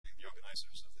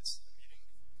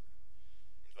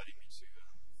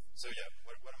So yeah,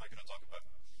 what am I going to talk about?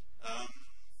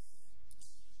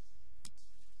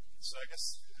 So I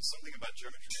guess something about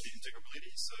geometry and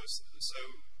integrability. So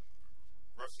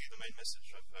roughly the main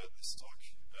message of this talk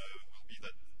will be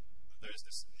that there is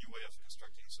this new way of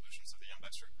constructing solutions of the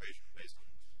ambassador equation based on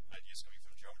ideas coming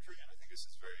from geometry, and I think this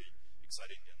is very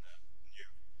exciting and a new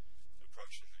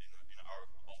approach in our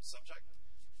old subject.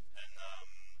 And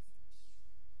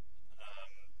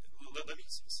let me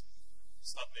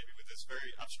start maybe with this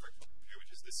very abstract view, which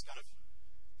is this kind of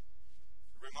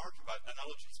remark about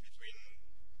analogies between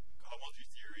cohomology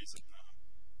theories and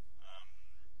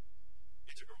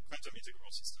quantum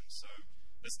integrable systems. So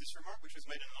there's this remark which was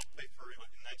made in an old paper in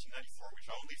 1994, which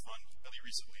I only found fairly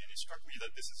recently, and it struck me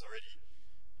that this is already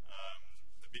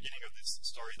the beginning of this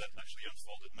story that actually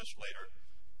unfolded much later.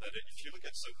 That if you look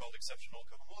at so-called exceptional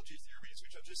cohomology theories,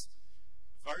 which are just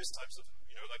various types of,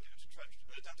 like an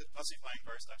attempt at classifying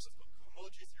various types of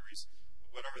cohomology theories,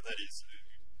 whatever that is,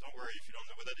 don't worry if you don't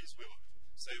know what that is, we'll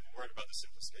say a word about the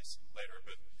simplest case later,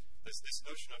 but there's this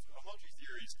notion of cohomology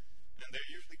theories, and they're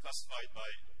usually classified by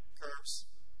curves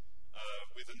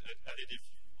with an additive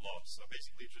law. So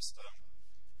basically just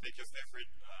take your favorite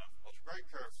algebraic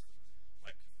curve,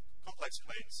 like complex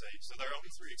plane, say. So there are only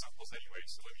 3 examples anyway,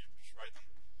 so let me just write them.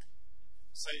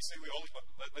 Say we only,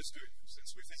 let's do it,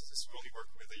 since we're physicists, we only work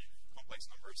with the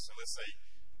complex numbers. So let's say,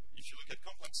 if you look at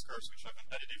complex curves which have an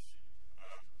additive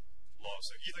law,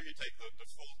 so either you take the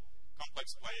full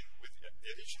complex plane with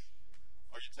the addition,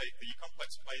 or you take the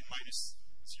complex plane minus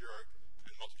 0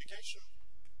 and multiplication,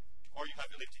 or you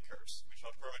have elliptic curves, which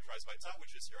are parameterized by tau,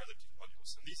 which is your elliptic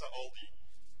modulus. And these are all the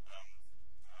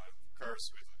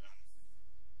curves with the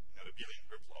abelian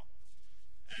group law.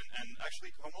 And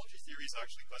actually, cohomology theories are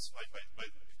actually classified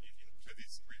into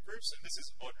these 3 groups, and this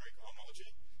is ordinary cohomology,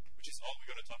 which is all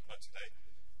we're going to talk about today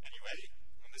anyway.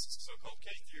 And this is so-called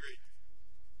K-theory,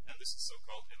 and this is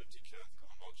so-called elliptic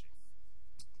cohomology.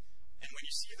 And when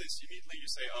you see this, immediately you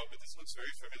say, oh, but this looks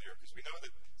very familiar, because we know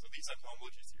that these are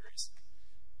cohomology theories.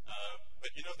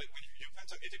 But you know that when you do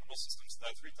quantum integrable systems, there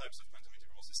are 3 types of quantum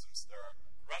integrable systems. There are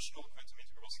rational quantum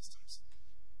integrable systems,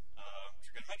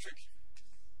 trigonometric,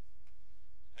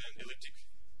 and elliptic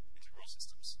integral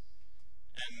systems.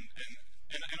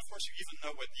 And of course, you even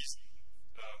know what this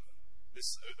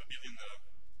abelian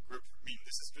group mean.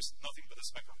 This is just nothing but the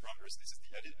spectrum parameters. This is the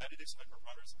additive spectrum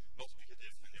parameters,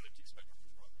 multiplicative, and elliptic spectrum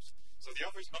parameters. So the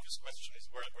obvious question is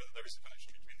whether there is a connection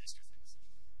between these 2 things.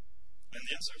 And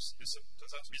the answer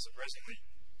turns out to be surprisingly,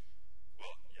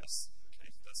 well, yes, okay,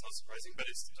 that's not surprising, but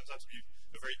it turns out to be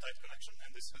a very tight connection,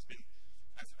 and this has been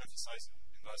emphasized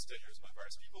in the last 10 years by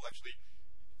various people. Actually,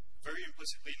 very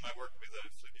implicitly in my work with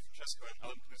Philippe Francesco and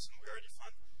Alan Knudsen, we already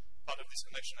found part of this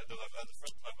connection at the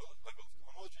front level of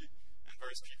cohomology, and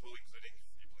various people, including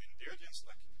people in the audience,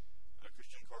 like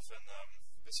Christian Korf and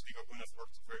Vasily Gogun, have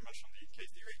worked very much on the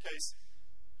K-theory case,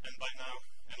 and by now,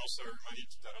 and also Romani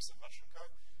Titanos and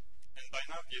Marchenko, and by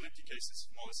now the elliptic case is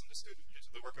more or less understood due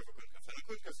to the work of Okunkov. And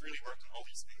Okunkov really worked on all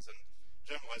these things and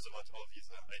generalized about all of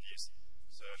these ideas.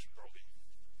 So I should probably,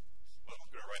 well, I'm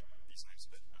not going to write these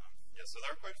names, but yeah, so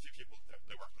there are quite a few people that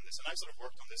worked on this, and I sort of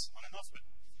worked on this on and off, but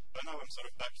by now I'm sort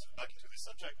of back into this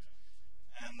subject.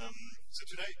 And so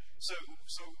today, so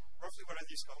roughly what are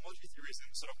these cohomology theories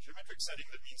in sort of geometric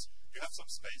setting? That means you have some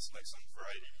space, like some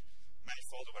variety,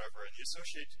 manifold or whatever, and you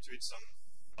associate to it some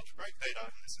algebraic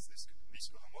data, and this is these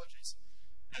cohomologies.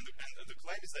 And the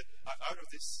claim is that out of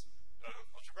this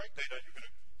algebraic data, you're going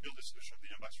to build a solution of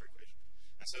the ambassador equation.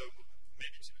 And so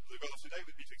maybe the goal of today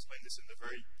would be to explain this in the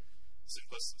very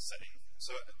simplest setting.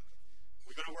 So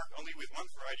we're going to work only with one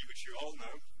variety, which you all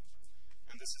know,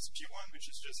 and this is P1, which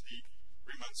is just the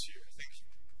Riemann sphere. I think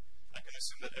I can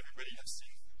assume that everybody has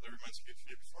seen the Riemann sphere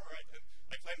before, right? And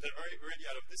I claim that already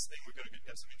out of this thing, we're going to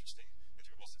get some interesting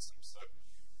integrable systems. So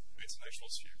it's an actual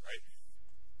sphere, right?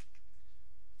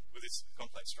 With its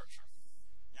complex structure.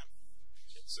 Yeah.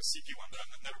 So CP1, but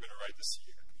I'm never going to write the C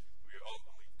here. We're all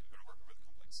only going to work with a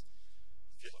complex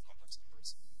field of complex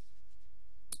numbers.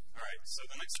 All right, so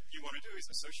the next thing you want to do is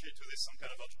associate to this some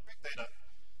kind of algebraic data.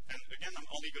 And again, I'm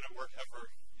only going to work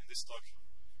ever in this talk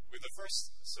with the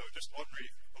first, so just ordinary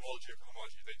homology or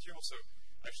cohomology. That here also,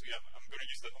 actually, I'm going to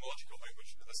use the homological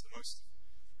language, because that's the most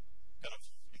kind of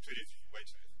intuitive way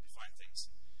to define things.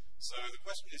 So the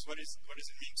question is, what does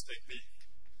it mean to take the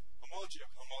homology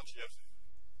or cohomology of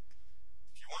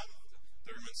P1,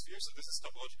 the Riemann sphere? So this is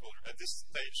topological. At this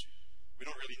stage, we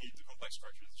don't really need the complex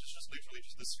structure. It's just literally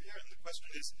just the sphere. And the question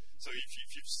is, so if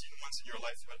you've seen once in your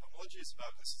life what homology is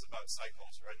about, this is about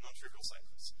cycles, right? Non-trivial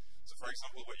cycles. So for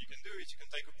example, what you can do is you can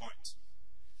take a point.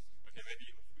 Okay,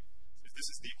 maybe if this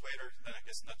is the equator, then I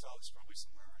guess Natal is probably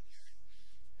somewhere around here.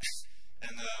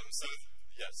 And so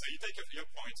you take your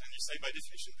point and you say, by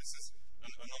definition, this is a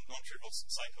non-trivial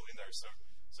cycle in there. So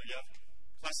you have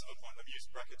class of a point. Let me use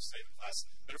brackets to say the class.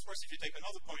 But of course, if you take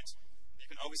another point, you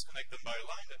can always connect them by a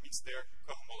line. That means they're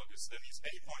cohomologous. That means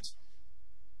any point,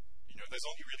 there's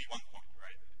only really one point,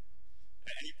 right?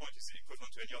 And any point is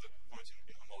equivalent to any other point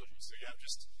in homology. So you have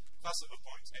just class of a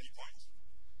point, any point.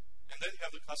 And then you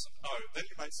have the class of, then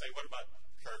you might say, what about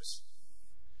curves?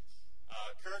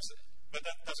 Curves, but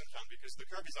that doesn't count because the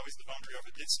curve is always the boundary of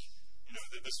a disk.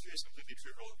 The sphere is completely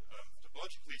trivial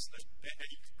topologically, so that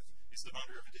any curve is the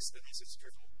boundary of a disk. That means it's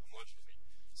trivial homologically.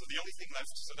 So the only thing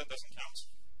left, so that doesn't count.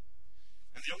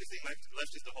 And the only thing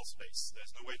left is the whole space.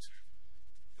 There's no way to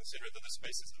consider that the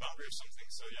space is the boundary of something,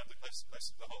 so you have the class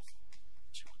of the whole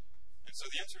G1. And so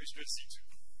the answer is just C2.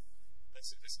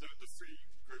 That's it. It's the free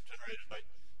group generated by,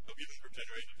 abelian group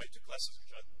generated by two classes,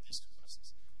 which are these two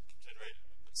classes, generated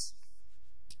by this.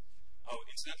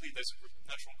 Incidentally, there's a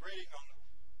natural grading on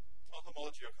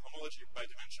homology or homology by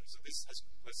dimension. So this has,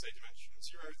 let's say, dimension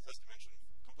 0, this has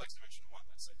complex dimension 1,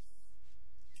 let's say.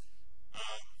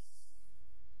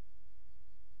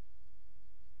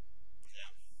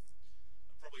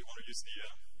 Probably want to use the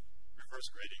reverse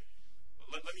grading.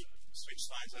 Let me switch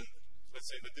signs and let's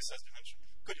say that this has dimension,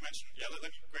 codimension. Yeah,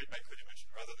 let me grade by codimension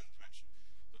rather than dimension.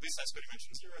 So this has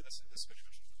codimension 0, this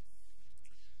codimension.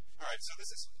 Alright, so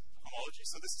this is homology.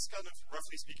 So this is kind of,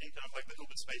 roughly speaking, kind of like the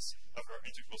Hilbert space of our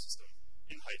integral system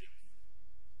in hiding.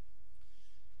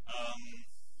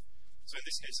 So in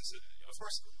this case, of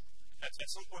course, at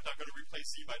some point I'm going to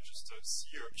replace Z by just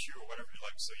C or Q or whatever you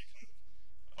like, so you can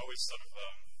always sort of,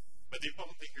 but the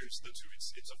important thing here is the 2,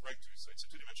 it's of rank 2, so it's a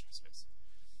 2-dimensional space.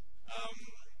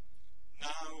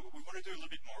 Now, we want to do a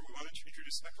little bit more. We want to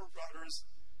introduce spectral parameters,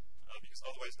 because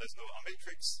otherwise there's no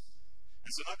matrix.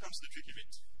 And so now comes the tricky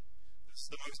bit. This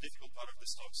is the most difficult part of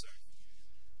this talk, so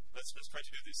let's try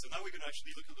to do this. So now we're going to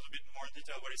actually look a little bit more in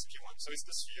detail what is P1. So it's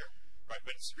the sphere, right,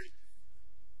 but it's real.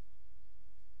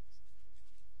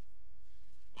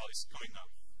 Well, it's coming now.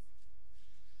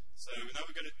 So now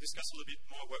we're going to discuss a little bit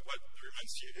more what the Riemann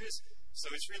sphere is.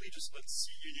 So it's really just, let's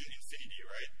see, union infinity,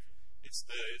 right?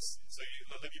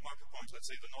 Let me mark a point, let's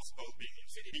say the north pole being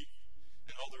infinity,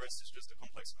 and all the rest is just the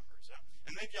complex numbers, yeah?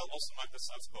 And maybe I'll also mark the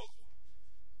south pole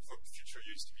for future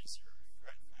use to be 0,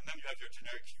 right? And then you have your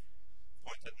generic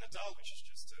point at Natal, which is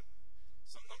just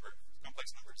some number,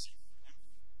 complex number C. Yeah?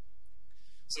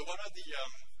 So what are the,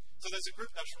 so there's a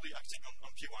group naturally acting on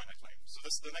P1, I claim. So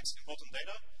this is the next important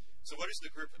data. So what is the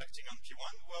group acting on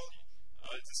P1? Well,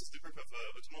 this is the group of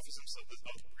automorphisms of the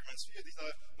Riemann sphere. These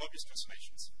are Mobius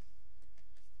transformations.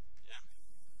 Yeah.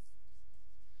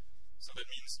 So that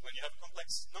means when you have a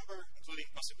complex number, including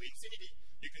possibly infinity,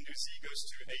 you can do Z goes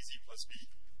to AZ plus B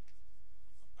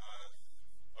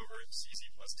over CZ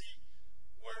plus D,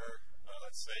 where,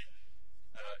 let's say,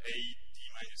 AD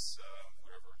minus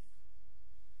whatever,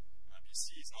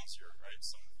 BC is non-zero, right?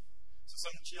 So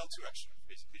some GL2 action,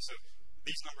 basically. So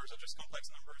these numbers are just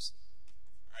complex numbers,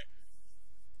 right?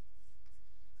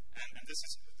 And this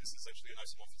is actually an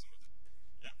isomorphism of it,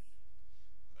 yeah?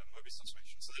 Mobius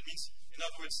transformation. So that means, in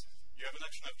other words, you have an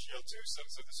action of GL2, so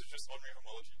this is just ordinary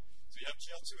homology. So you have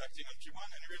GL2 acting on P1,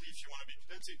 and really, if you want to be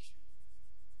pedantic,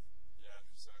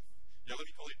 let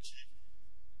me call it G.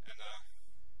 And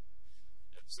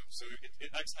so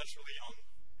it acts naturally on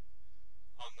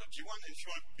P1, and if you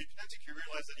want to be pedantic, you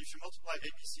realize that if you multiply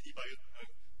ABCD by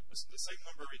the same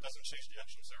number, it doesn't change the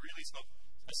action. So really, it's not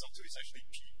SL2, it's actually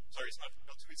P. Sorry, it's not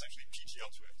L2, it's actually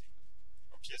PGL2 acting.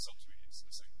 Or PSL2 is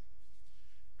the same.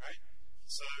 Right?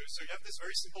 So you have this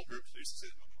very simple group. This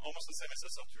is almost the same as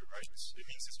SL2, right? It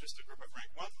means it's just a group of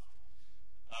rank 1.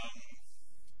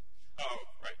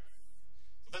 Right.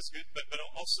 So that's good. But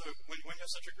also, when you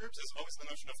have such a group, there's always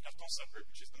the notion of Cartan subgroup,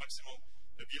 which is the maximal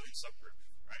abelian subgroup,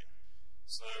 right?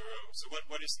 So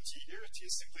what is T here? T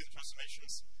is simply the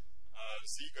transformations.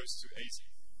 Z goes to AZ.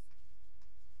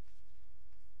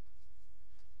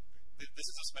 This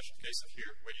is a special case of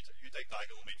here, where you take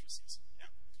diagonal matrices.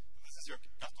 Yeah? And this is your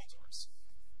Cartan torus.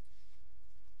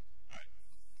 Alright.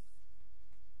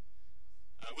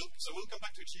 We'll come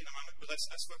back to G in a moment, but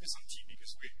let's focus on T,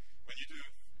 because when you do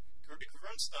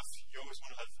equivalent stuff, you always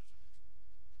want to have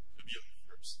abelian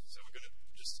groups. So we're going to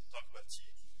just talk about T.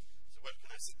 So what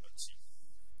can I say about T?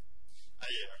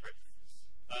 Right.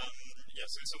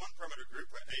 So it's a one-parameter group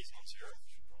where A is non-zero, I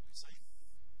should probably say.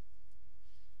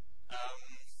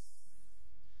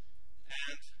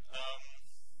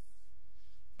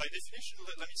 By definition,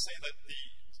 let me say that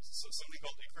something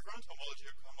called equivalent homology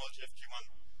or homology of P1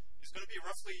 is going to be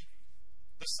roughly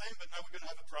the same, but now we're going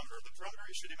to have a parameter. The parameter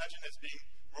you should imagine as being,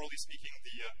 morally speaking,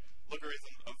 the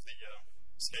logarithm of the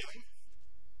scaling.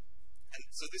 And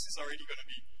so this is already going to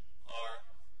be our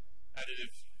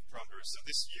additive parameter. So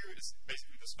this here is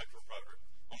basically the spectral parameter.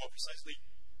 Or more precisely,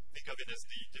 think of it as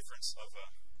the difference of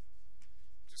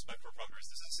two spectral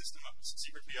parameters. This is a system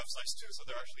secretly of size 2, so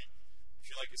they're actually, if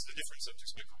you like, it's the difference of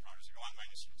two spectral parameters, U1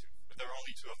 minus U2. But there are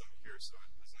only two of them here, so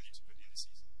there's no need to put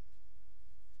indices.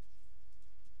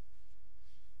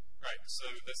 Right,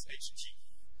 so that's HT.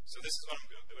 So this is what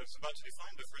I was about to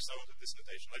define, but first I wanted this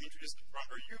notation. Let me introduce the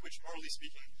parameter U, which morally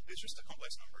speaking is just a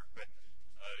complex number, but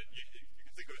you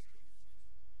can think of it.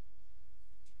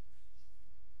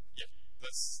 Yeah,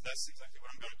 that's exactly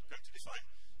what I'm going to define.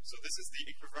 So this is the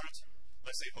equivalent,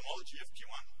 let's say, homology of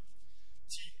P1.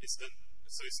 T is the,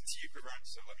 so it's T equivalent,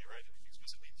 so let me write it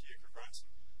explicitly, T equivalent.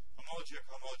 Homology of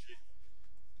homology,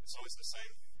 it's always the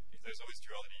same. There's always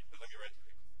duality, but let me write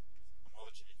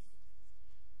homology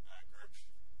group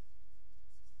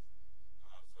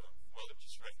of, well, let me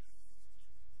just write,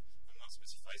 I'm not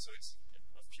specified, so it's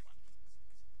of P1.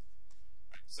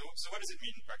 Right, so what does it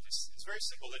mean in practice? It's very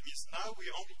simple. That means now we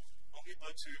only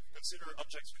allowed to consider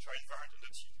objects which are invariant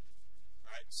under T.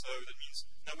 Right, so that means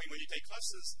now when you take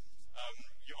classes,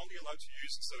 you're only allowed to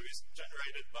use, so it's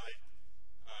generated by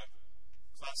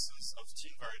classes of T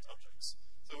invariant objects.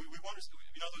 So we want to,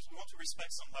 in other words, we want to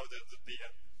respect somehow the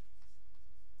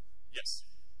yes,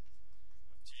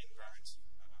 T invariant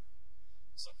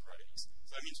subvarieties.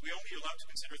 So that means we only allow to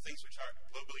consider things which are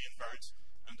globally invariant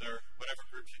under whatever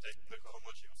group you take the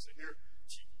cohomology of. So here,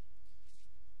 T.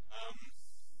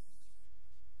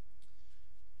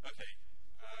 Okay.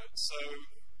 So,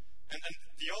 and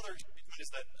the other statement is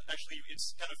that actually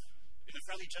it's kind of, in a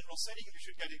fairly general setting, you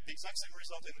should get the exact same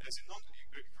result as in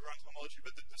non-equivalent homology,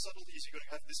 but the subtlety is you're going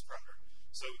to have this parameter.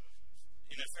 So,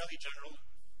 in a fairly general,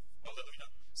 well, let me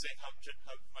not say how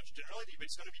much generality, but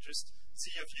it's going to be just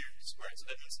C of U squared. So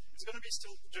that means it's going to be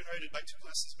still generated by two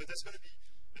classes, but there's going to be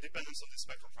a dependence on the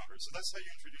spectral parameter. So that's how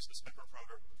you introduce the spectral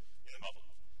parameter in the model.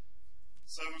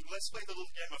 So let's play the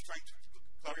little game of trying to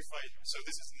clarify. So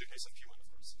this is in the case of P1, of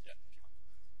course. Yeah, P1.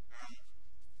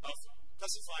 Of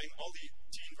classifying all the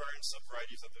T invariant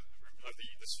subvarieties of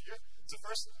the sphere. So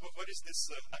first, what is this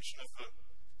action of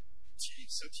T?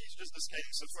 So T is just the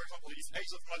scaling. So for example, if A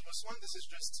is of modulus 1, this is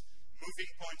just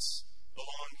moving points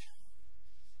along,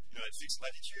 at fixed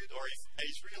latitude. Or if A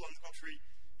is real, on the contrary,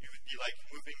 it would be like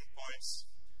moving points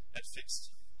at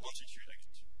fixed longitude,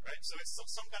 right? So it's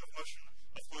some kind of motion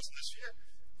of points in the sphere.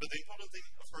 But the important thing,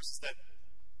 of course, is that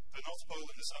the North Pole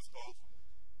and the South Pole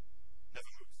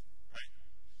never move, right?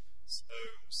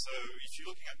 So if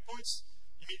you're looking at points,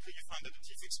 immediately you find that the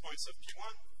T-fixed points of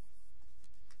P1,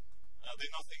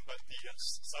 they're nothing but the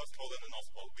South Pole and the North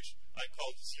Pole, which I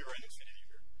called 0 and infinity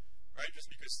here, right?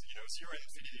 Just because, 0 and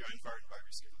infinity are invariant by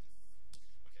rescaling.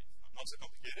 Okay, not so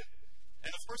complicated.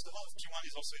 And of course, the whole of P1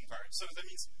 is also invariant. So that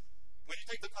means when you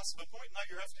take the class of a point, now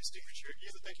you have to distinguish here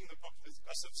either taking the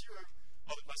class of 0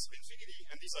 or the class of infinity,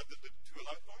 and these are the two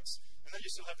allowed points, and then you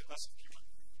still have the class of P1.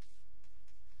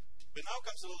 But now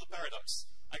comes a little paradox.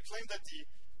 I claim that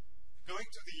going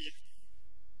to the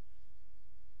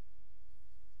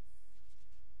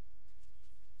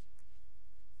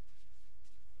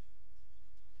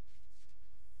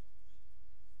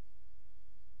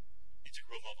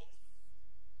integral model.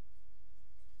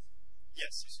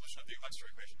 Yes, the solution of the Maxwell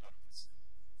equation out of this.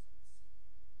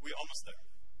 We're almost there.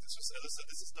 As I said,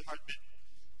 this is the hard bit.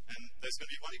 And there's going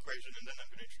to be one equation, and then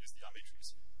I'm going to introduce the R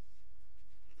matrix.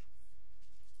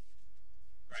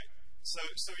 Right? So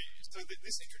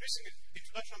this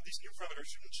introduction of this new parameter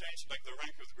shouldn't change like the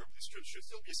rank of the group. This should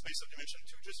still be a space of dimension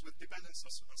 2, just with dependence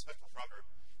on spectral parameter.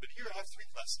 But here I have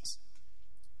three classes.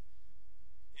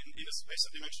 In a space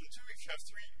of dimension 2, if you have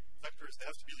three vectors, they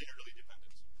have to be linearly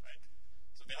dependent, right?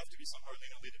 So they have to be somehow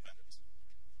linearly dependent.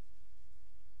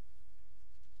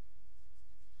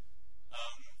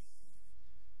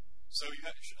 So you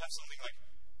should have something like,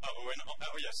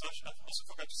 yes, I also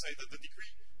forgot to say that the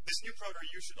degree, this new parameter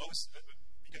U should always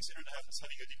be considered as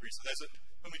having a degree. So there's a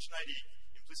homogeneity,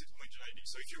 implicit homogeneity.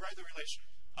 So if you write the relation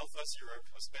alpha 0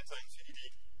 plus beta infinity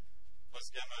plus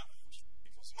gamma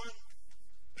equals 1,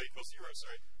 equals 0,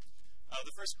 sorry.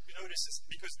 The first you notice is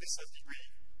because this has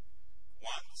degree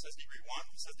 1, this has degree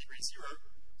 1, this has degree 0,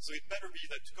 so it better be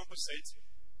that to compensate,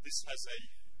 this has a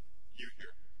U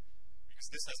here.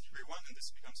 Because this has degree 1 and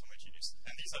this becomes homogeneous.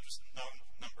 And these are just known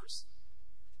numbers.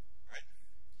 Right?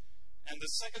 And the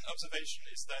second observation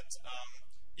is that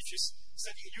if you're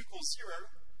setting U equals 0,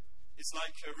 it's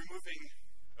like removing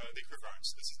the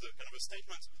equivalence. This is the kind of a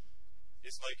statement.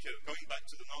 It's like going back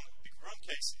to the non-equivalent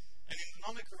case. And in the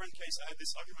non-equivalent case, I had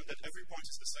this argument that every point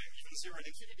is the same. Even 0 and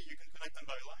infinity, you can connect them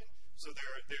by a line, so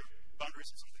they're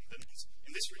boundaries or something. That means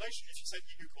in this relation, if you say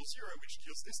e equals 0, which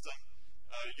deals this term,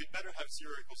 you'd better have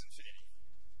 0 equals infinity.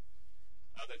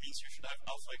 That means you should have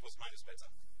alpha equals minus beta.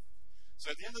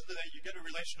 So at the end of the day, you get a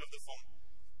relation of the form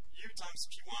u times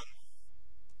p1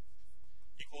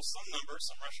 equals some number,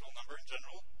 some rational number in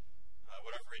general,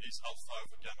 whatever it is, alpha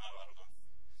over gamma, I don't know.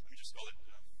 Let me just call it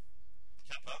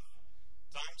kappa,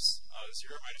 times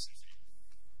 0 minus infinity.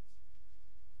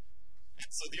 And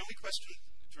so the only question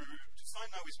to find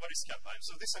now is what is kappa. And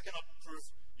so this I cannot prove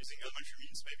using elementary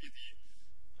means. Maybe the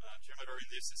geometer in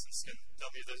the assistance can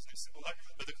tell me there's a simple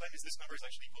argument, but the claim is this number is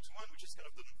actually equal to 1, which is kind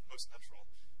of the most natural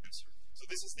answer. So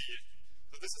this is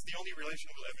the only relation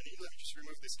we'll ever need. Let me just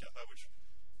remove this kappa, which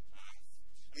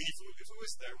I mean, if it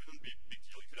was there, it wouldn't be a big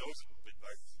deal. You could always do it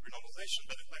by renormalization,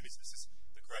 but the claim is this is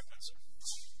the correct answer.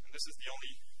 And this is the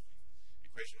only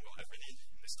equation we'll ever need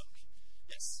in this talk.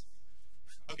 Yes.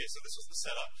 Okay, so this was the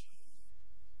setup.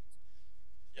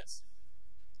 Yes.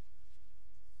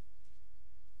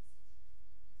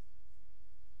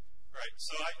 Right,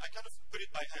 so I kind of put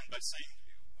it by hand by saying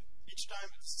each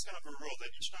time, this is kind of a rule,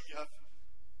 that each time you have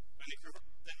an equivalent,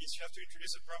 that means you have to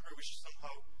introduce a property which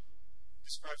somehow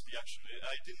describes the action.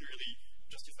 I didn't really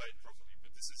justify it properly,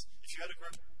 but this is, if you had a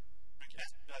group, you can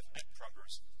have n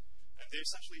parameters, and they're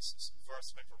essentially for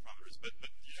spectral parameters, but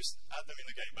you just add them in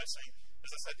the game by saying,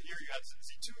 as I said here, you add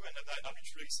z2, and then I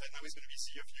arbitrarily said now it's going to be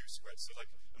z of u squared, so like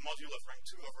a module of rank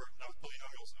 2 over now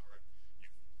polynomials over u.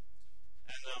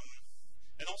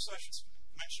 And also I should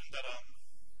mention that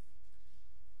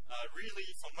really,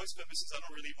 for most purposes, I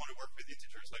don't really want to work with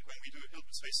integers. Like when we do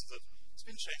Hilbert spaces of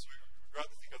spin chains, we would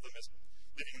rather think of them as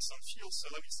living in some field. So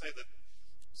let me say that,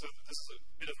 so this is a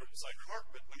bit of a side remark,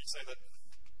 but let me say that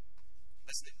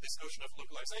this notion of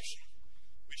localization,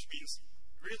 which means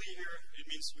really here, it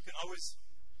means we can always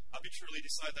arbitrarily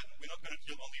decide that we're not going to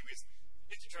deal only with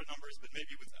integer numbers, but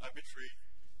maybe with arbitrary,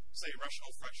 say, rational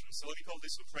fractions. So let me call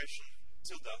this operation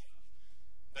tilde.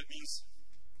 That means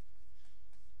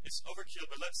it's overkill,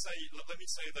 but let me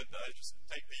say that I just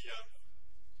take the,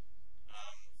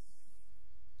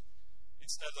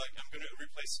 instead, like, I'm going to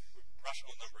replace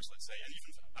rational numbers, let's say, and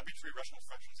even arbitrary rational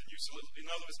fractions in use. So in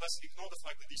other words, let's ignore the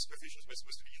fact that these coefficients were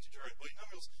supposed to be integer and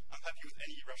polynomials. I'm happy with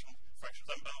any rational fractions.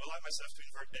 I'm allow myself to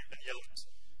invert any element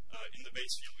in the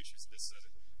base field, which is this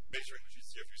base ring, which is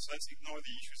zero. So let's ignore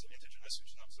the issues of integerness, which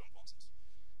is not so important.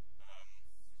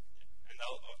 And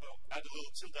I'll add a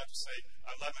little tilde to say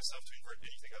I allow myself to invert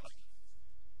anything I like.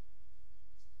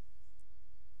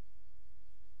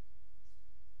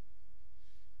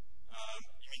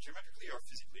 You mean geometrically or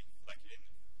physically? Like in...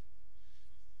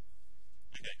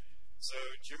 Okay. So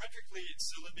geometrically, it's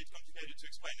a little bit complicated to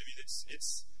explain. I mean,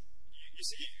 you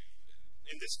see,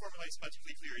 in this formula, it's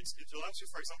particularly clear. It allows you,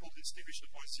 for example, to distinguish the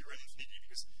points 0 and infinity.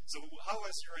 Because, so how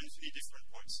are 0 and infinity different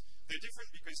points? They're different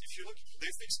because if you look,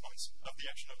 they're fixed points of the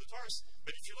action of the torus.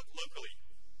 But if you look locally,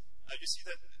 you see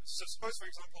that, so suppose, for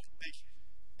example, take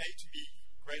a to be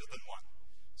greater than 1.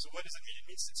 So what does it mean? It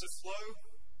means it's a flow.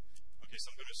 Okay, so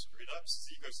I'm going to screw it up. Z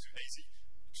goes to AZ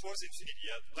towards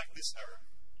infinity, like this arrow.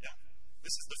 Yeah.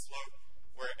 This is the flow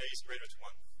where A is greater to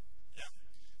 1. Yeah.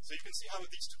 So you can see how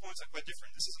these 2 points are quite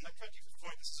different. This is an attractive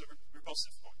point. This is a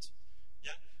repulsive point.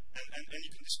 Yeah. And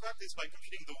you can describe this by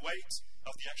computing the weight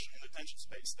of the action in the tangent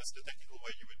space. That's the technical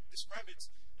way you would describe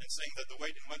it. And saying that the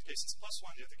weight in one case is +1,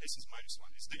 the other case is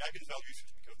 -1. It's the eigenvalue if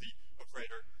you think of the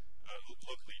operator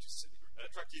locally.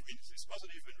 Attractive means it's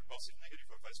positive and repulsive negative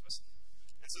or vice versa.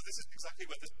 And so this is exactly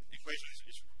what the equation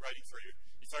is writing for you.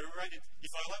 If I rewrite it,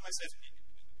 if I allow myself,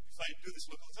 if I do this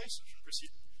localization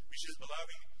procedure, which is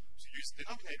allowing to use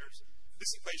denominators,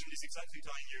 this equation is exactly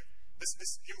telling you, this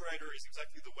numerator is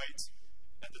exactly the weight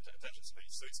at the tangent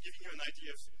space. So it's giving you an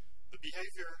idea of the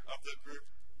behavior of the group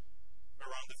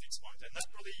around the fixed point. And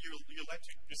naturally, you'll like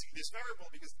to using this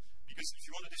variable because if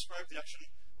you want to describe the action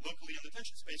locally in the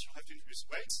tangent space, you'll have to introduce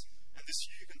weights. And this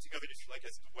you can think of it, if you like,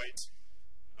 as the weight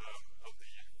of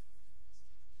the...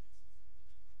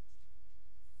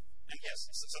 And yes,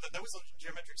 so that was on the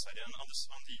geometric side. And on the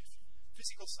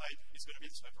physical side, it's going to be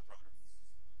the spectral parameter.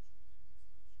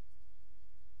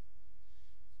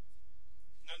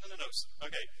 No.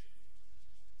 Okay.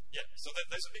 Yeah, so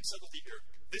there's a big subtlety here.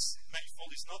 This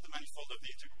manifold is not the manifold of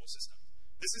the integrable system.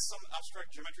 This is some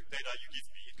abstract geometric data you give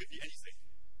me. It could be anything.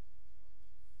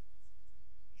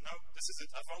 No, this is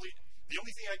it. The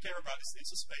only thing I care about is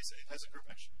it's a space and it has a group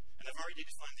action. And I've already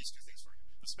defined these 2 things for you.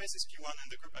 The space is Q1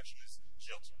 and the group action is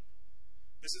GL2.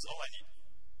 This is all I need.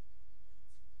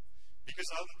 Because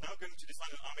I'm now going to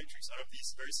define an R matrix out of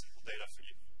these very simple data for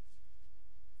you.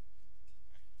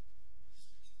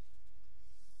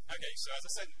 Okay, so as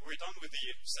I said, we're done with the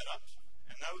setup,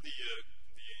 and now the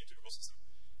integrable system.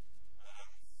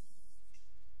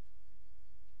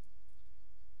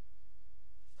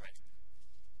 Right.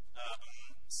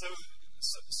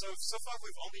 So far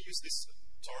we've only used this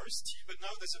torus T, but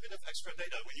now there's a bit of extra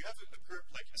data. When you have a group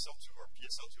like SL2 or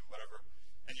PSL2, whatever,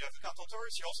 and you have the carton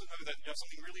torus, you also know that you have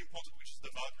something really important, which is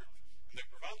the Val group. And the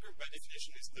Val group, by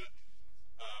definition, is the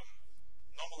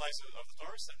normalizer of the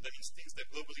torus. That means things that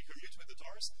globally commute with the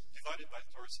torus divided by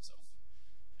the torus itself.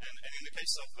 And in the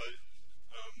case of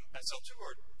SL2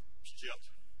 or PGL2,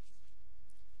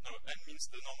 no, N means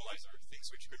the normalizer, things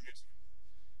which commute.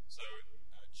 So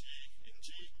G in G,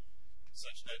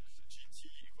 such that GT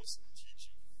equals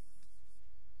TG.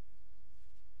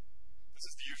 This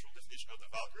is the usual definition of the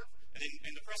Val group. And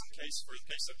in the present case, for the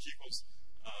case of G equals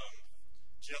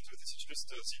GL2, this is just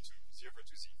Z2, Z over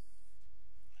 2Z.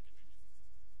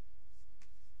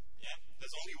 Yeah,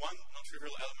 there's only one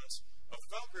non-trivial element of the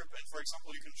Val group, and for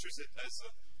example, you can choose it as a,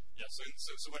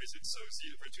 so what is it? So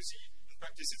Z over 2Z, in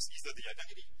practice, it's either the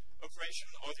identity operation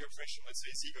or the operation, let's say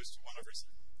Z goes to 1 over Z,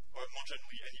 or more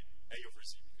generally, any A over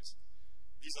Z, because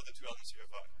these are the two elements you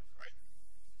have Val group, right?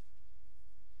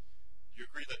 You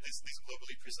agree that this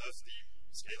globally preserves the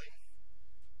scaling?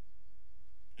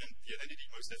 And the identity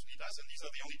most definitely does, and these are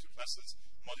the only two classes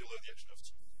modulo the action of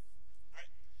T.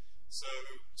 Right? So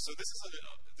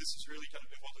this is really kind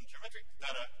of important geometric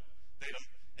datum,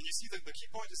 and you see that the key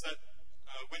point is that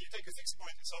when you take a fixed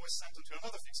point, it's always sent into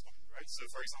another fixed point, right? So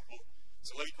for example,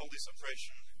 let me call this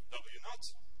operation W naught.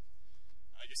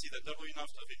 You see that W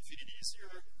naught of infinity is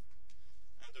 0,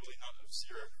 and W naught of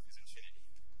 0 is infinity.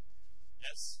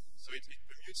 Yes, so it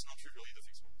commutes non-trivially the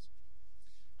fixed points.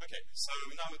 Okay, so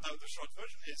now the short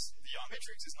version is the R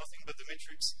matrix is nothing but the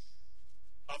matrix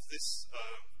of this,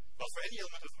 well, for any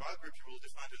element of the Val group, you will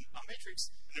define an R matrix,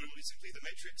 and it will be simply the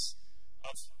matrix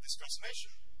of this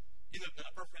transformation in an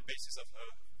appropriate basis of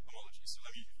homology. So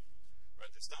let me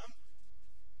write this down.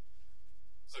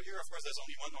 So here, of course, there's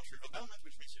only one non-trivial element,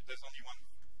 which means there's only one.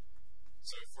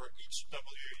 So for each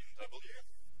W in W,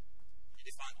 you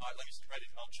define R, let me write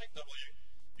it, I'll check W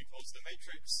equals the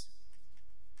matrix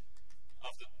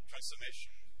of the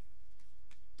transformation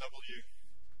W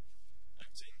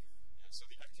acting. Yeah, so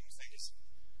the acting thing is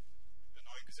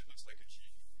annoying because it looks like a G.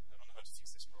 I don't know how to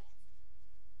fix this problem.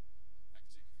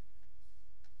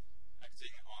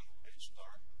 Acting on H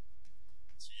star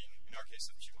T in our case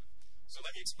of G1. So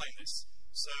let me explain this.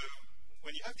 So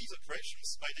when you have these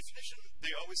operations, by definition,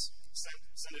 they always send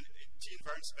a T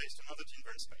invariant space to another T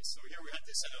invariant space. So here we had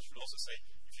this, and I should also say,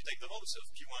 if you take the whole of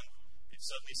P1, it's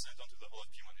certainly sent onto the whole of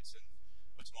P1. It's an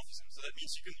automorphism. So that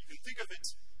means you can think of it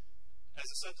as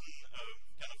a certain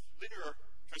kind of linear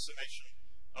transformation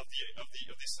of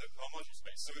this homology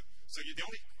space. So the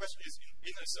only question is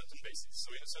in a certain basis.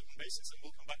 So in a certain basis, and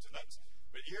we'll come back to that.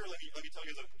 But here, let me tell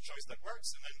you the choice that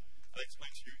works, and then I'll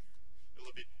explain to you a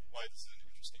little bit why this is an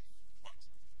interesting point.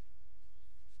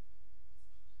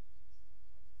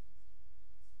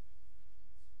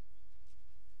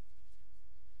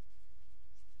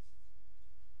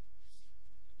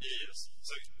 Yes.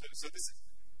 So this is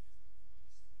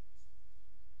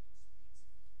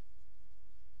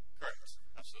correct.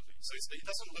 Absolutely. So it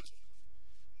doesn't look.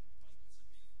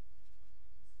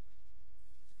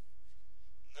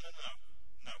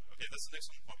 No. Okay, that's the next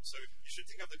one point. So you should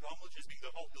think of the cohomology as being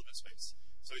the whole Hilbert space.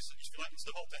 So if you like, it's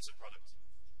the whole tensor product.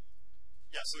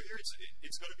 Yeah. So here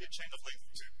it's going to be a chain of length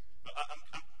 2. But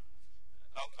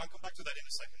I'll come back to that in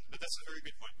a second. But that's a very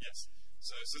good point. Yes.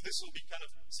 So this will be kind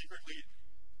of secretly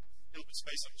Hilbert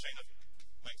space of chain of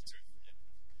length 2. Yeah.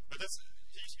 But that's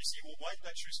you see, well, why did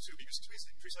I choose 2? Because 2 is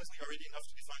precisely already enough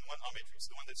to define one R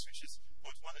matrix, the one that switches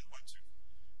point 1 and point 2.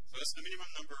 So that's the minimum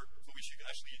number for which you can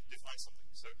actually define something.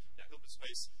 So yeah, Hilbert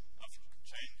space of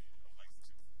chain of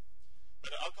length 2.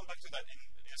 But I'll come back to that in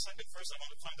a second. First, I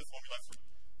want to find the formula for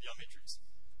the R matrix.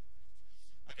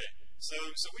 Okay, so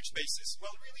which basis?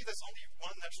 Well, really, there's only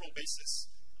one natural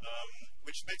basis,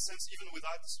 which makes sense even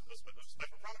without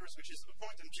spectral parameters, which is the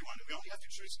point in P1. We only have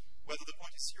to choose whether the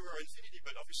point is 0 or infinity,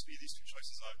 but obviously these two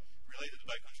choices are related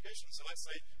by conjugation. So let's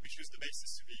say we choose the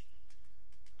basis to be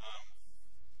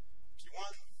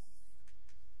P1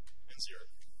 and 0.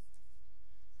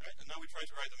 Right, and now we try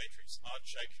to write the matrix. R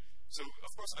check. So,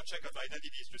 of course, R check of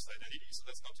identity is just identity, so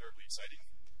that's not terribly exciting.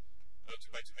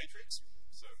 2x2 matrix.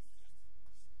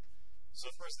 So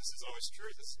of course, this is always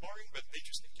true. This is boring, but the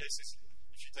interesting case is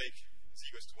if you take Z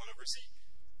goes to 1 over C,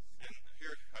 and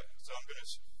here, so I'm going to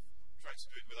try to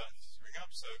do it without screwing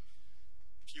up. So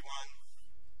P1,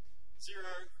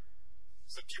 0.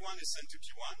 So P1 is sent to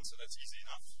P1, so that's easy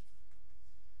enough.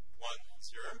 1,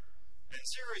 0. And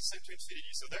 0 is sent to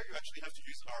infinity, so there you actually have to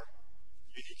use our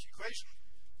unique equation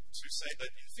to say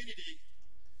that infinity,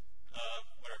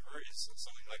 whatever, is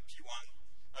something like P1.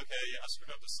 Okay, I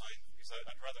screwed up the sign because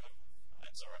I'd rather have,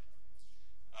 it's alright,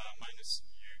 minus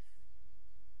U,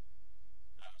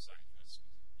 sorry, that's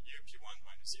U P1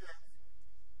 minus 0.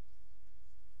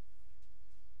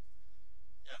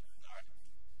 Yeah, alright.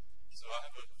 So I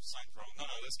have a sign problem. No,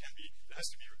 this can't be, it has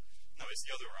to be, no, it's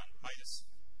the other one, minus,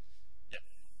 yeah,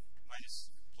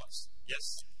 minus plus.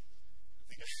 Yes,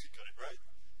 I think I got it right.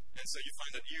 And so you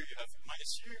find that here you have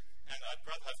minus U, and I'd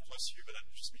rather have plus U, but that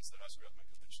just means that I screwed up my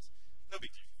conventions. No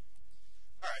big deal.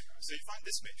 Alright, so you find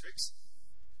this matrix.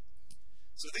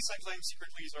 So this I claim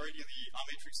secretly is already the R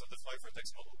matrix of the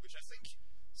 5-vertex model, which I think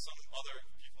some other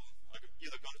people are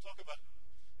either going to talk about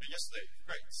yesterday.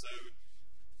 Great, so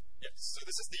yes, so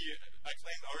this is the, I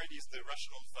claim already is the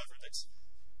rational 5-vertex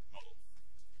model.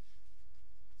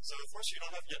 So of course you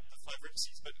don't have yet the 5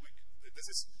 vertices, but this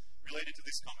is related to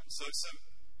this comment. So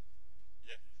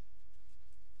yeah.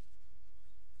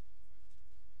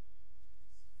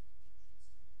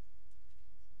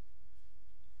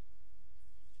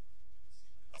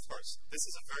 Of course, this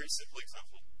is a very simple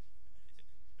example.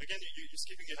 Again, you're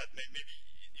skipping ahead. Maybe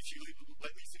if you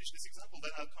let me finish this example,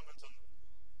 then I'll comment on.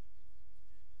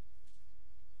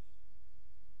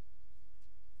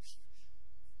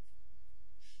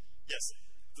 Yes,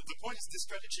 the point is this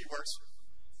strategy works.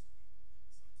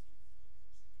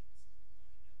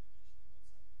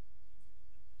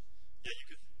 Yeah,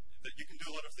 you can do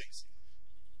a lot of things.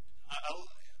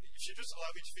 If you just allow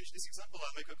me to finish this example,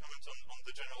 I'll make a comment on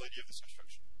the general idea of this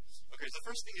construction. Okay, the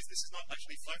first thing is this is not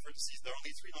actually 5 vertices. There are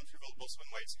only 3 non-trivial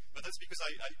Boltzmann weights, but that's because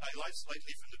I lied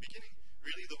slightly from the beginning.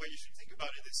 Really, the way you should think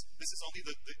about it is this is only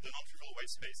the non-trivial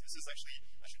weight space. This is actually,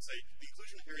 I should say, the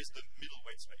inclusion here is the middle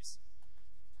weight space.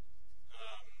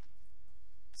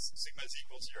 Sigma is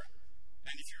equal 0.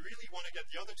 And if you really want to get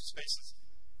the other 2 spaces,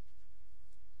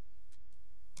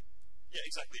 yeah,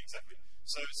 exactly.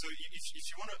 So if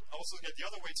you want to also get the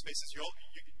other weight spaces,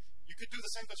 you could do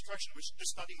the same construction, which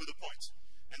just starting with a point.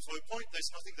 And for a point,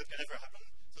 there's nothing that can ever happen.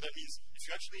 So that means if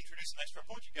you actually introduce an extra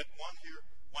point, you get 1 here,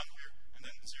 and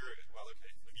then 0. Well,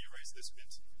 okay, let me erase this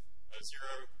bit.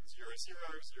 0, 0, 0,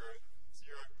 0,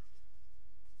 0.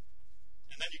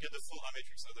 And then you get the full R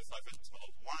matrix of the 5-vertex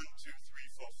model. 1, 2,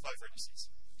 3, 4, 5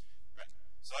 vertices. Right.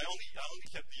 So I only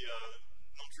kept the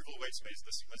non-trivial weight space,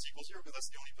 the sigma is equal 0, because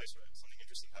that's the only place where something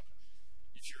interesting happened.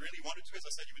 If you really wanted to, as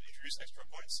I said, you would introduce extra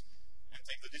points and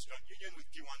take the disjoint union with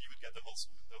P1, you would get the whole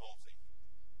thing.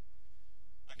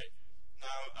 Okay.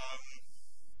 Now,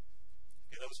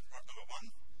 okay, that was remark number 1.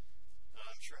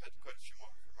 I'm sure I had quite a few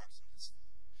more remarks on this.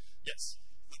 Yes.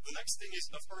 The next thing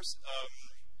is, of course,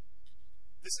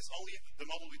 this is only the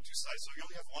model with 2 sides, so you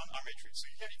only have 1 R matrix. So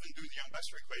you can't even do the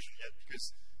Young-Baxter equation yet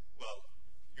because, well,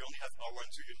 you only have R1,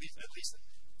 2, you need at least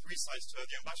 3 sides to have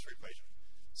the Young-Baxter equation.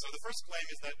 So the first claim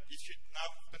is that if you now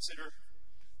consider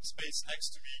space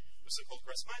X to be the so-called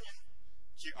Grassmannian,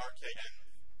 QRKN,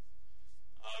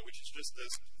 which is just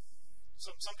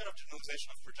some kind of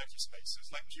generalization of projective space. So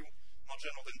it's like P more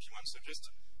general than P1, so just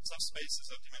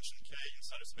subspaces of dimension K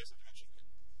inside a space of dimension K.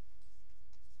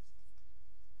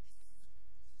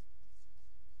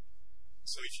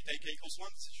 So if you take K equals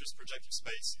 1, this is just projective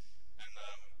space. And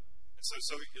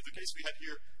so the case we had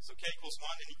here, so K equals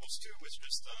 1 and equals 2 was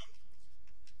just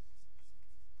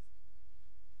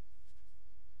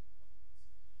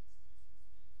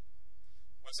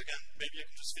once again, maybe I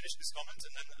can just finish this comment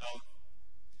and then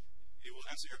it will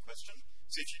answer your question.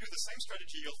 So if you do the same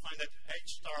strategy, you'll find that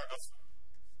H star of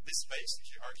this space,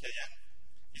 QRKN,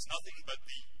 is nothing but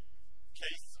the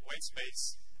kth weight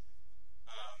space.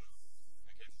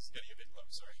 Okay, this is getting a bit low,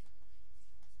 sorry.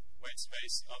 Weight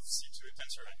space of C2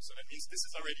 tensor N. So that means this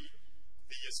is already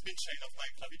the spin chain of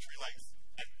length, arbitrary length,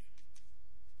 N.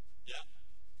 Yeah?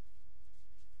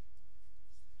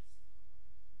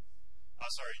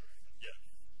 Sorry. Yeah.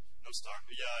 No star.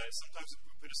 Yeah, sometimes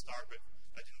we put a star, but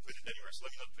I didn't put it anywhere, so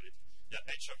let me not put it. Yeah,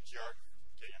 H of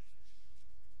QRKN.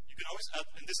 You can always add,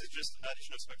 and this is just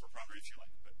addition of spectral parameter if you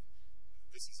like, but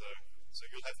this is so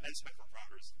you'll have N spectral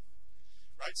parameters.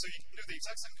 Right, so you can do the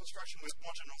exact same construction with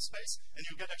more general space, and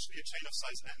you'll get actually a chain of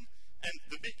size N. And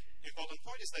the big important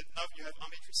point is that now you have R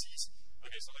matrices.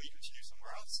 Okay, so let me continue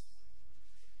somewhere else.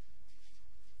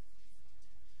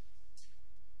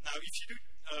 Now, if you do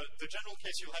the general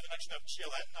case, you'll have an action of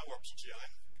GLN now, or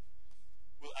PGLN,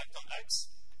 will act on X,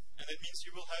 and that means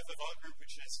you will have a Wald group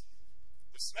which is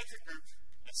the symmetric group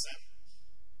Sn,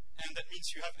 and that means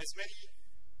you have as many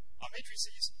R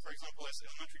matrices, for example, as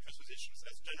elementary transpositions,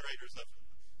 as generators of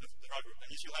the Wald group. That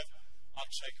means you'll have R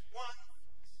check 1,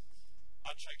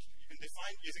 R check, you can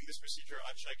define using this procedure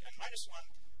I check n minus 1,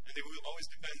 and they will always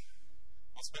depend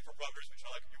on spectral parameters which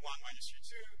are like u1 minus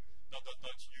u2, dot dot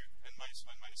dot u n minus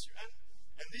 1 minus un.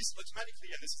 And these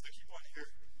automatically, and this is the key point here,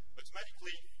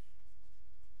 automatically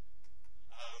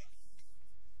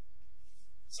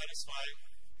satisfy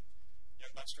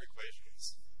Yang-Baxter equation,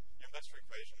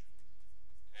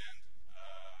 and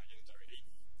unitarity,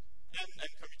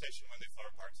 and commutation when they fall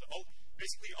apart. So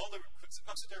basically all the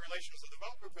consider relations of the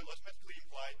Weyl group will automatically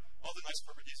imply all the nice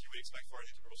properties you would expect for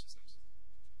an integrable systems.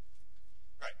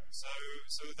 Right. So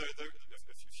there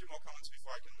a few more comments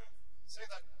before I can say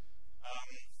that.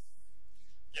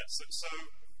 Yeah.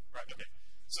 Right. Okay.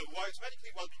 So why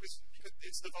automatically? Well, because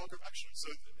it's the Weyl group action. So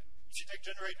if you take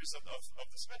generators of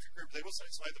the symmetric group, they will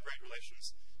satisfy the braid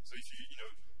relations. So if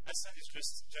Sn is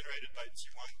just generated by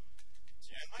T1,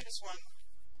 Tn minus 1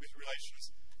 with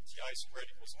relations Ti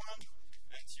squared equals 1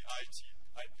 and Ti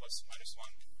plus minus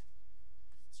 1.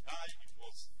 Ti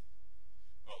equals,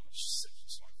 well, just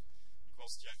 1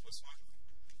 equals Ti plus 1,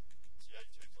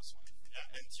 Ti plus 1.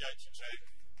 Yeah, and Ti Tj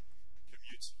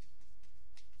commute.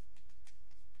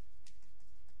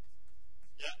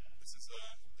 Yeah, this is the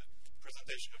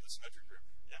presentation of the symmetric group.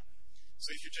 Yeah.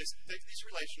 So if you just take these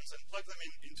relations and plug them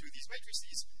into these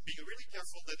matrices, being really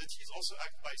careful that the T's also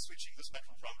act by switching the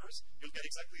spectral parameters, you'll get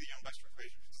exactly the Yang-Baxter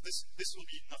equation. So this will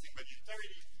be nothing but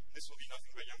unitarity, and this will be nothing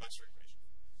but Yang-Baxter equation.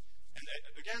 And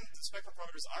again, the spectral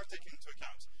parameters are taken into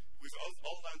account. We've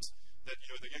all learned that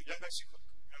the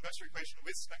Yang-Baxter equation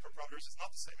with spectral parameters is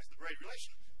not the same as the braid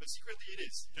relation, but secretly it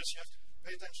is. Just you have to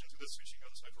pay attention to the switching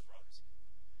of the spectral parameters.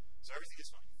 So everything is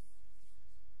fine.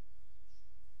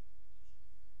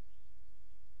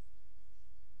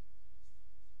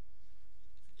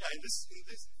 Yeah, in this,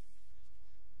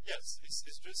 yes, it's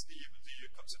just the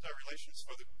consider relations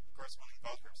for the corresponding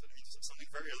Weyl groups. That means something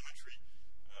very elementary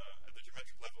at the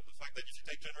geometric level. The fact that if you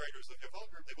take generators of your Weyl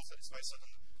group, they will satisfy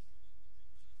certain.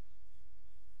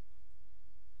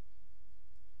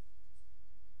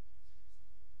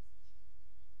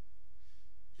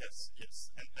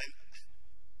 Yes, and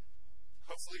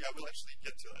hopefully I will actually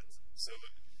get to that. So,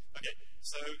 okay,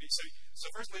 so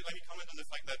firstly, let me comment on the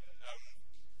fact that.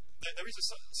 There is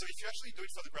so if you actually do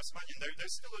it for the Grassmannian,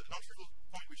 there's still a non-trivial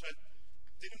point which I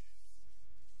didn't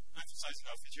emphasize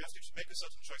enough, is you have to make a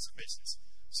certain choice of basis.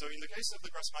 So in the case of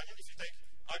the Grassmannian, if you take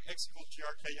argx equals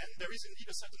grkn, there is indeed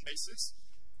a certain basis,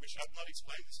 which I have not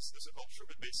explained. This is the so-called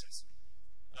Schubert basis.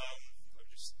 Let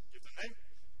me just give the name,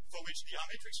 for which the R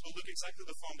matrix will look exactly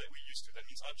the form that we used to. That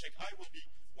means R check I will be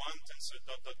 1 tensor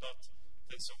dot dot dot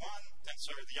tensor 1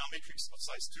 tensor the R matrix of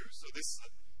size 2. So this.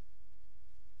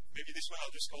 Maybe this one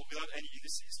I'll just call without any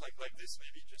indices like this,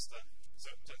 maybe just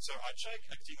so tensor I check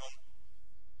acting on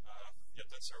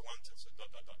tensor 1 tensor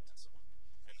dot dot dot tensor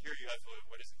 1. And here you have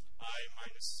what is it? I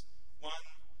minus 1.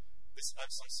 This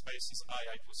acts on spaces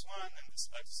I plus 1, and this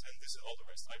acts, and this is all the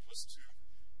rest, I plus 2.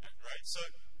 And right. So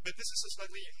but this is a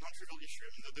slightly non-trivial issue.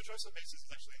 I mean the choice of basis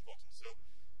is actually important. So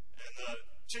and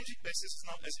changing basis is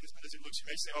not as instant as it looks. You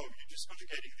may say, oh, you're just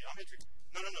conjugating the R matrix.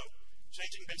 No.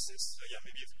 Changing basis,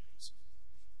 maybe it's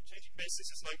changing basis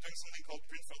is like doing something called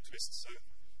Greenfeld twist. So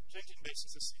changing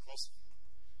basis is equals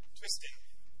twisting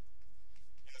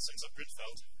in the sense of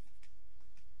Greenfeld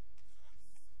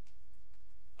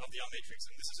of the R matrix.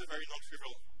 And this is a very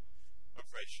non-trivial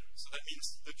operation. So that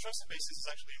means the choice of basis is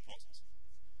actually important.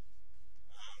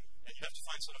 And you have to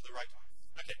find sort of the right one.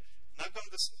 Okay, now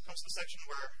comes the section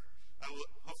where I will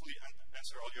hopefully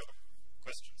answer all your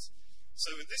questions.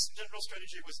 So this general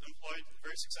strategy was employed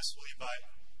very successfully by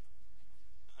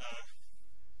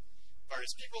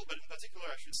various people, but in particular,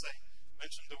 I should say,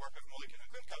 mention the work of Molik and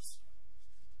Kunkov,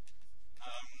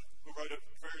 who wrote a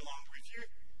very long review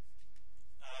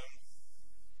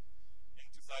in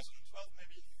 2012,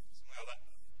 maybe, something like that.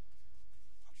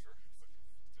 Not sure.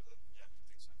 Yeah, I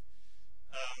think so.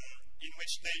 In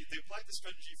which they applied the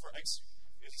strategy for X,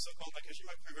 the so-called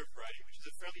Nakajima quiver variety, which is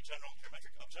a fairly general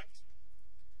geometric object,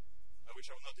 which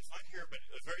I will not define here, but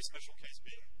a very special case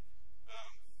being.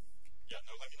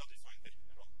 Let me not define it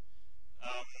at all.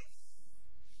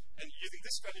 And using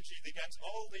this strategy, they get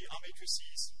all the R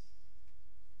matrices.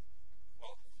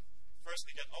 Well, first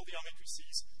they get all the R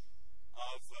matrices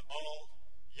of all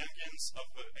Yangians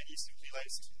of any simply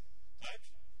laced type.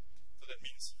 So that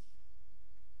means.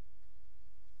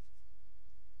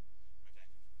 Okay.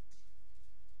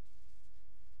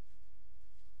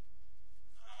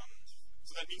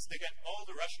 So that means they get all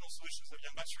the rational solutions of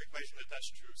Yang-Baxter equation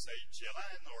attached to, say,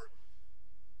 GLN or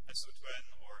SO2N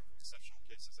or exceptional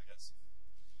cases, I guess.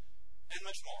 And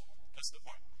much more. That's the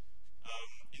point.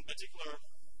 In particular,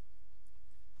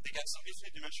 they get some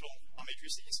infinite dimensional R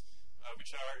matrices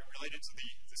which are related to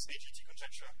this AGT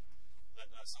conjecture that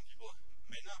some people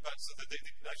may know about. So that they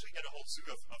actually get a whole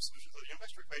slew of solutions of the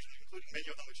Young-Baxter equation, including many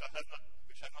of them which have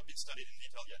not been studied in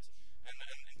detail yet. And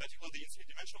in particular, the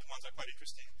infinite-dimensional ones are quite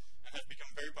interesting and have become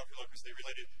very popular because they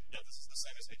related, this is the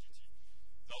same as AGT.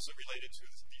 They're also related to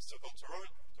these so-called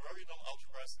toroidal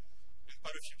algebras, and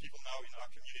quite a few people now in our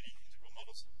community, integral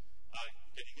models,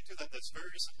 getting into that. That's very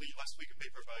recently, last week, a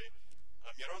paper by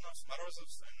Mironov,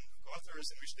 Morozov, and co-authors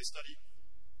in which they study.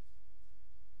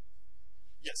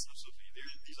 Yes, absolutely.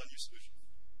 These are new solutions.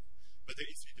 But they're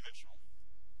infinite-dimensional.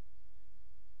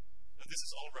 And this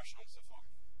is all rational so far.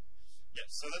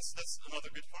 Yes, so that's another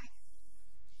good point.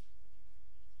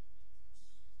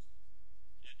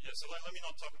 Yeah, so let me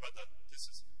not talk about that.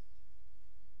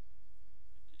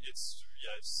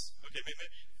 It's okay,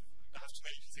 maybe I have too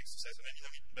many things to say, so maybe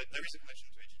but there is a connection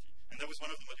to AGT. And that was one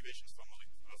of the motivations for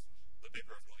the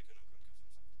paper of Molliken and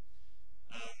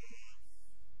Kunkov.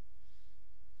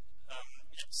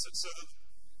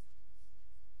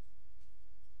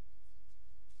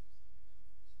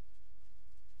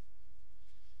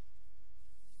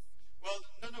 Well,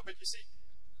 no, but you see,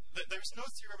 there is no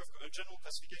theorem of general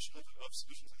classification of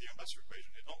solutions in the Young-Baxter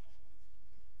equation.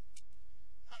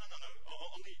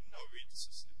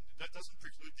 That doesn't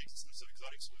preclude the existence of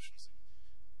exotic solutions.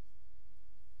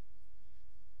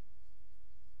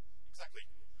 Exactly.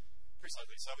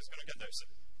 Precisely. So I was going to get there. So,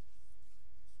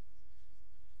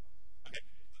 okay.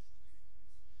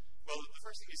 Well, the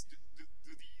first thing is,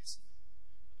 do these...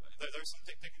 there are some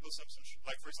technical assumptions,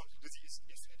 like, for example, do these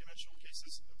infinite-dimensional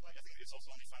cases apply? I think it's also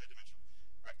only finite-dimensional.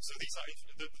 Right. So these are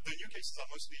the new cases are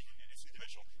mostly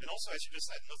infinite-dimensional. And also, as you just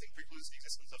said, nothing precludes the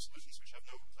existence of solutions which have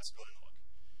no classical analog.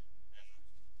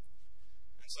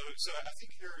 So I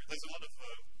think here there's a lot of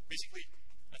basically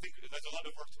I think there's a lot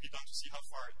of work to be done to see how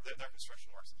far their construction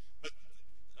works. But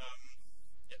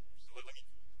so let me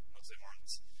not say more on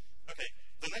this. Okay,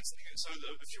 the next thing. So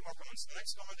a few more comments. The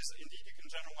next comment is that indeed you can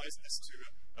generalize this to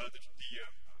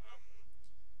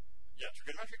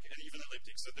trigonometric and even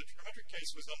elliptic. So the trigonometric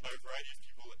case was done by a variety of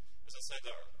people. As I said,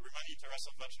 Rimani,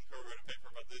 Tarasov, Lachenko wrote a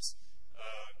paper about this.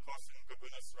 Koff and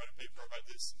Gobunov wrote a paper about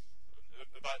this,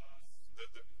 about the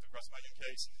Grassmannian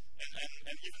case,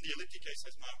 and even the elliptic case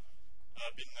has now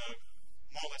been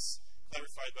more or less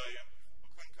clarified by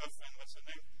Okunkov and what's her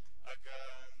name?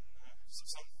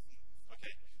 Some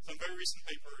very recent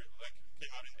paper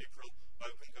came out in April by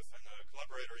Okunkov and a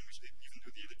collaborator in which they even do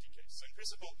the elliptic case. So in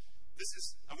principle, this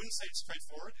is, I wouldn't say it's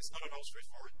straightforward, it's not at all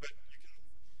straightforward, but you can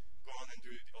go on and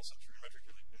do also trigonometric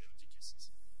and elliptic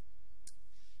cases.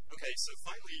 Okay, so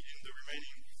finally in the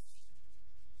remaining,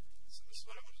 so this is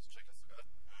what I wanted to check, I forgot.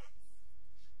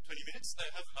 20 minutes, I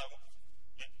have,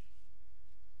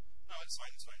 no, it's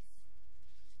fine.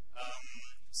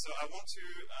 So I want to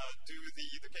do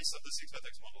the case of the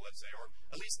 6-vertex model, let's say, or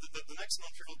at least the next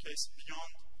non-trivial case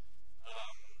beyond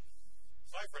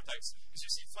 5-vertex. As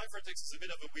you see, 5-vertex is a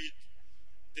bit of a weird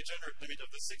degenerate limit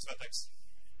of the 6-vertex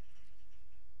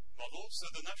model. So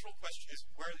the natural question is,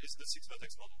 where is the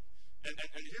 6-vertex model? And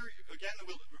here, again,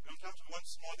 we'll encounter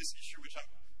once more this issue which I'm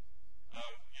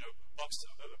boxed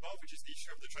above, which is the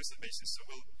issue of the choice of basis. So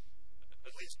we'll,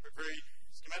 at least very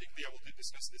schematically, I will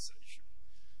discuss this issue.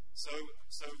 So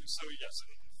the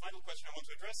final question I want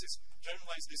to address is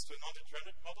generalize this to a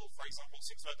non-degenerate model, for example,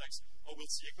 6-vertex, or we'll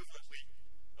see equivalently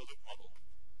a loop model.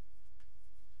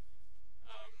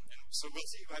 And so we'll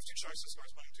see we have two choices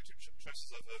corresponding to two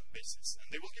choices of basis. And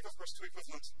they will give, of course, two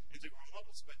equivalent integral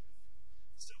models, but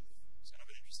still, it's kind of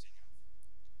an interesting.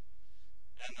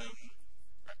 And,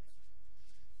 right.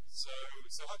 So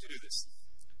how to do this?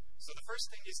 So the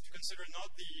first thing is to consider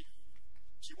not the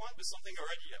P1, but something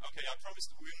already, okay, I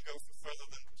promised we wouldn't go further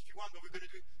than P1, but we're going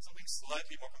to do something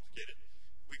slightly more complicated.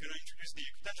 We're going to introduce the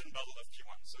tangent bundle of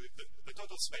P1. So the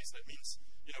total space, that means,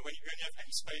 when you have any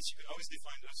space, you can always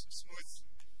define a smooth,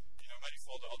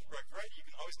 manifold algebraic variety. You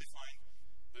can always define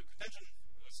the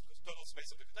total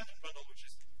space of the cotangent bundle, which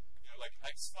is, like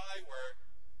x phi, where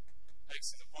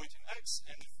x is a point in x,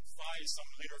 and phi is some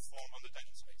linear form on the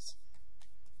tangent space.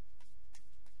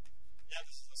 Yeah,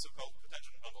 this is the so-called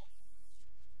cotangent bundle.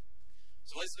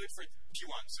 So let's do it for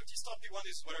P1. So T star P1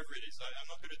 is whatever it is. I'm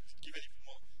not going to give any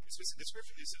more explicit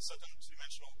description. It's a certain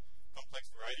two-dimensional complex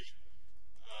variety,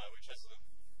 which has a...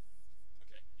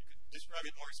 Okay, you could describe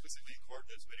it more explicitly in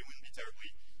coordinates, but it wouldn't be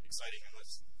terribly exciting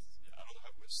unless... I don't know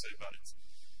how much to say about it.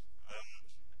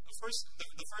 Of course,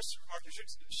 the first remark you should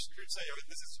say,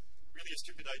 this is really a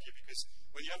stupid idea, because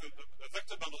when you have a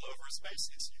vector bundle over a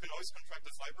space, you can always contract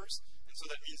the fibers, and so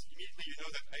that means immediately you know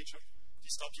that H of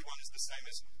T star P1 is the same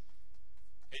as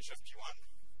H of P1.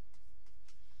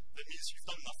 That means you've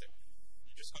done nothing.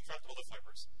 You just contract all the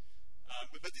fibers.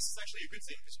 But this is actually a good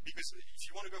thing, because if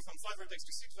you want to go from 5 vertex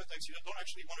to 6 vertex, you don't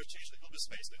actually want to change the Hilbert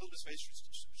space. The Hilbert space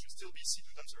should still be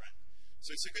C2 tensor n.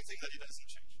 So it's a good thing that it hasn't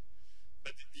changed.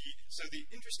 But so the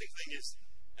interesting thing is,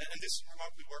 and this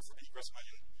remark would work for any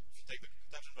Grassmannian. If you take the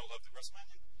tangent model of the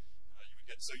Grassmannian, you would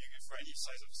get, so you get for any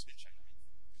size of spin chain.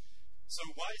 So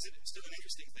why is it still an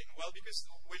interesting thing? Well, because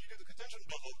when you do the cotangent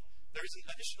model, there is an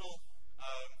additional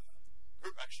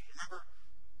group action. Remember,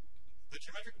 the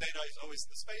geometric data is always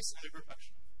the space and the group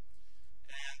action.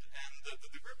 And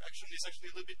the group action is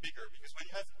actually a little bit bigger, because when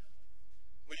you have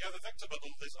a vector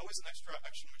bubble, there's always an extra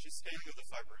action, which is scaling of the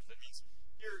fibers. That means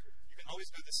here you can always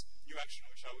do this new action,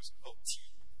 which I always call T,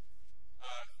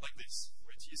 like this,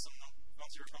 where T is some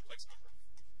non-zero complex number.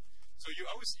 So you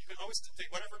can always take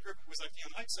whatever group was acting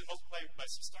on X and multiply it by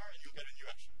C star, and you'll get a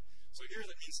new action. So here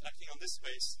that means acting on this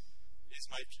space is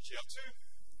my PGL2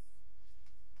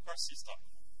 cross C star.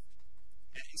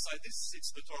 And inside this sits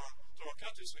the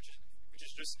Torocatus, which is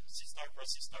just C star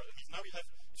cross C star. That means now you have,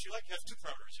 if you like, you have two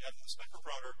routers. You have the spectral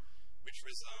router, which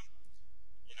was,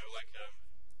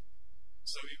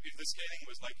 so if the scaling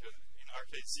was like, in our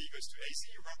case, Z goes to AC,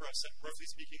 remember I said, roughly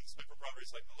speaking, spectral router is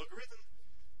like a logarithm.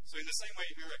 So in the same way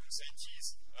here, I can say T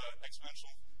is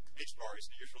exponential, H bar is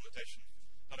the usual notation.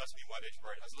 Don't ask me why H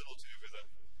bar, it has little to do with the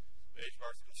H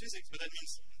bar in physics, but that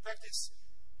means, in practice,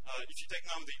 if you take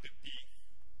now the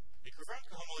equivalent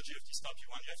cohomology of T star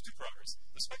P1, you have two routers,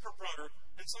 the spectral router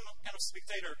and some kind of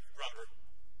spectator router,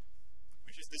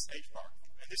 which is this H bar.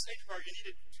 And this H bar, you need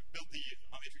it to build the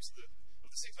matrix of the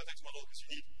 6 vertex model, because you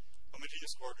need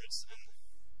homogeneous coordinates, and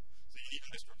so you need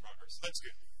an extra router. So that's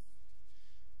good.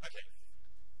 Okay.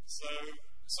 So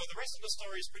the rest of the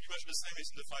story is pretty much the same as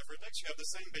in the 5 vertex. You have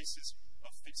the same basis of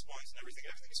fixed points and everything.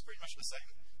 Everything is pretty much the same,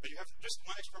 but you have just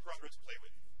one extra router to play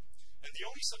with. And the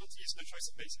only subtlety is the choice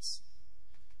of basis.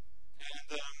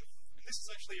 And this is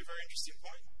actually a very interesting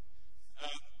point.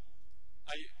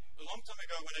 A long time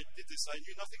ago when I did this, I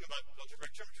knew nothing about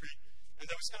algebraic geometry, and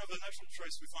that was kind of a natural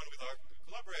choice we found with our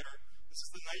collaborator. This is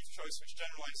the naive choice which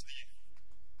generalized the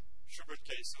Schubert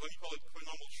case. So let me call it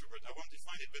conormal Schubert. I won't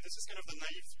define it, but this is kind of the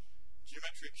naive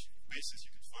geometric basis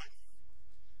you could find.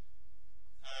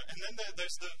 And then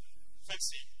there's the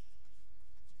fancy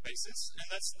basis, and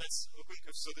that's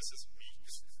Okunkov, so this is me.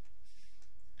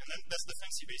 And then that's the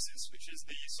fancy basis, which is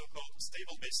the so-called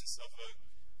stable basis of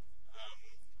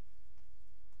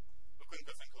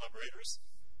Okunkov and collaborators.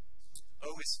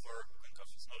 O is for Okunkov,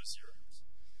 it's not a zero.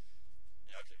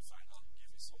 Yeah, okay, fine, I'll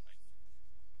give you some name.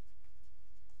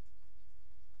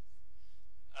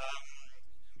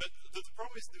 But the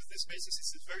problem with this basis is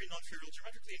it's very non-trivial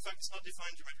geometrically. In fact, it's not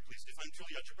defined geometrically. It's defined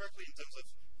purely algebraically in terms of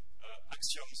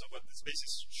axioms of what this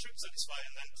basis should satisfy,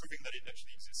 and then proving that it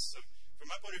actually exists. So from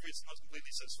my point of view, it's not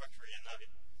completely satisfactory, and I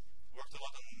worked a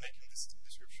lot on making this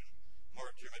description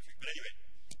more geometric. But anyway,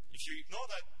 if you ignore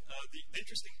that, the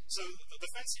interesting, so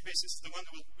the fancy basis is the one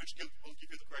that which will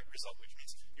give you the correct result, which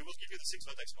means it will give you the 6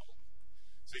 vertex model.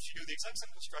 So if you do the exact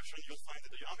same construction, you'll find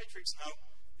that the R matrix now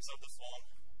is of the form.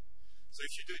 So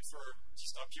if you do it for T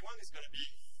star P1, it's going to be,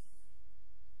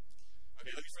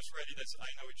 okay, let me first write it as I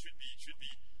know it should be,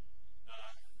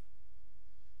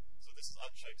 so this is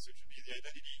unchecked, so it should be the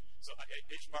identity, so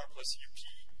H bar plus UP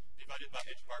divided by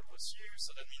H bar plus U,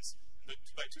 so that means the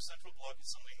 2x2 central block is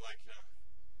something like,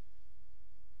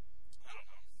 I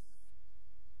don't know,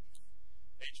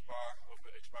 H bar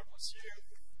over H bar plus U,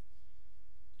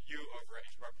 U over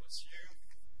H bar plus U,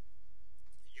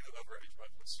 U over H bar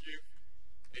plus U,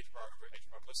 H bar over H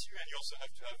bar plus U, and you also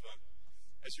have to have,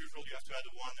 as usual, you have to add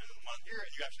a 1 and a 1 here,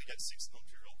 and you actually get 6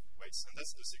 non-trivial weights, and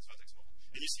that's the 6 vertex model.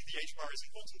 And you see the H bar is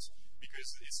important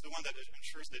because it's the one that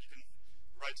ensures that you can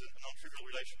write a non-trivial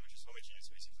relation, which is homogeneous,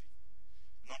 basically.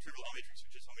 Non-trivial R matrix,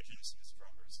 which is homogeneous in its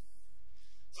parameters.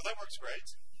 So that works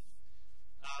great.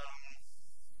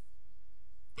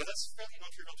 But that's fairly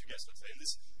non-trivial to guess, let's say. And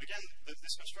this, again,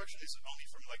 this construction is only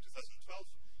from like 2012,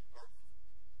 or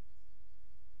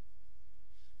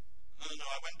no,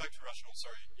 I went back to rational,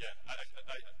 sorry. Yeah,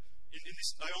 in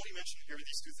this, I only mentioned here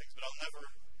these two things, but I'll never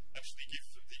actually give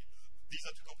these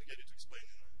are too complicated to explain.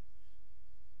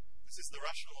 This is the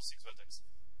rational 6 vertex.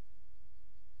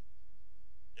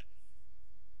 Yeah.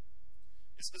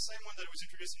 It's the same one that was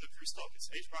introduced in the previous talk. It's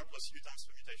H bar plus U times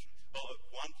permutation. Well,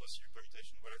 1 plus U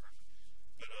permutation, whatever.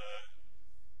 But,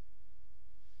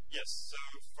 yes, so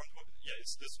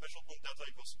it's the special point delta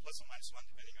equals plus or minus 1,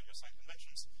 depending on your sign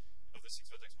conventions of the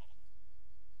 6 vertex model.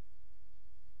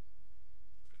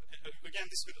 Again,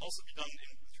 this could also be done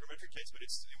in geometric case, but it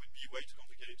would be way too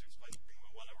complicated to explain in a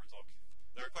 1-hour talk.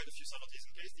 There are quite a few subtleties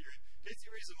in K-theory.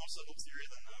 K-theory is a more subtle theory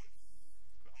than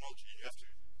homology, and you have to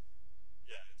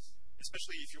Yeah,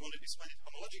 especially if you want to explain it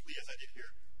homologically as I did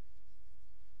here.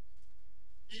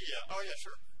 Yeah, oh yeah,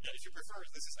 sure. Yeah, if you prefer,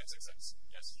 this is XXX.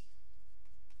 Yes.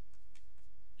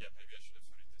 Yeah, maybe I should have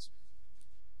put it this way.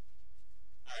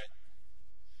 Alright.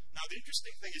 Now the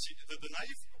interesting thing is the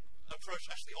naive approach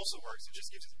actually also works. It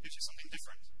just gives you something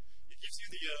different. It gives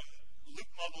you the loop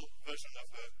model version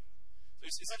of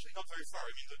it's actually not very far.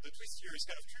 I mean, the twist here is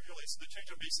kind of trivial. It's the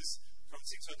change of basis from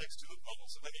single vertex to loop model.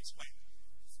 So let me explain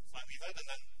finally that, and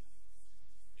then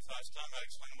if I have time, I'll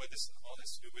explain what this all has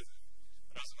to do with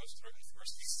Razumov Stroganov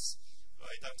first.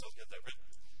 I doubt I'll get that right.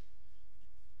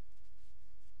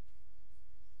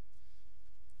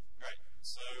 Right.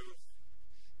 So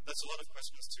that's a lot of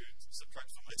questions to subtract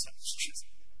from my time.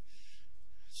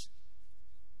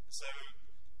 So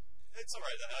it's all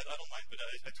right. I don't mind, but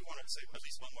I do want to say at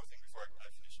least one more thing before I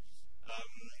finish.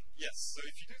 Yes. So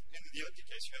if you do in the elliptic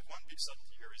case, you have one big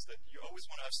subtlety here is that you always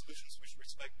want to have solutions which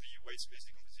respect the weight space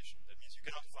decomposition. That means you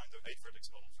cannot find the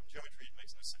 8-vertex model from geometry. It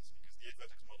makes no sense because the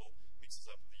 8-vertex model mixes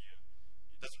up it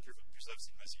doesn't preserve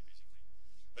sigma c basically.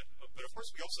 But of course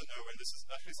we also know, and this is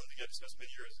actually something I discussed many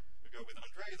years ago with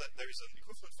Andre, that there is an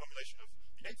equivalent formulation of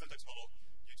the 8-vertex model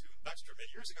due to Baxter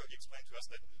many years ago. He explained to us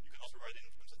that you can also write it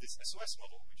in terms of this SOS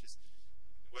model, which is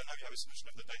well now you have a solution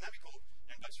of the dynamical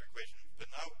Yang-Baxter equation, but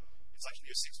now it's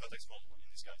actually a 6-vertex model in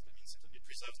this case. That means it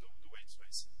preserves the weight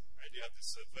space. Right? You have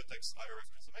this vertex IRF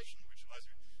transformation, which allows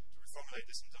you to reformulate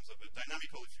this in terms of a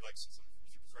dynamical, if you like, if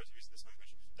you prefer to use this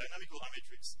language, dynamical R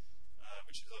matrix,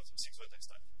 which is of 6-vertex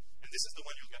type. And this is the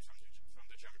one you'll get from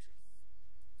the geometry.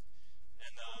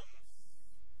 And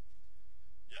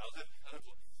yeah, I'll have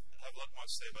a lot more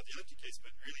to say about the elliptic case,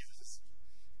 but really this is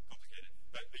complicated.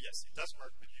 But yes, it does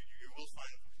work, but you will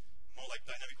find more like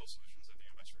dynamical solutions of the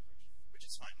Yang-Baxter equation, which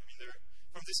is fine. I mean,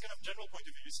 from this kind of general point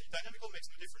of view, you see dynamical makes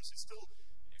no difference. It still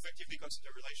effectively consider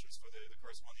relations for the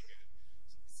corresponding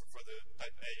for the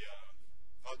type A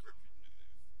Vought group.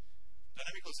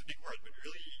 Dynamical is a big word, but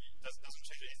really doesn't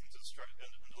change anything to the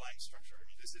underlying structure. I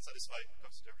mean, they satisfy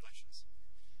consider relations.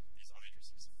 These are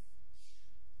matrices.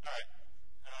 All right.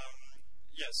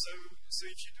 Yeah. So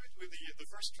if you do it with the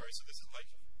first choice, so this is like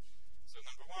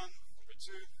number 1,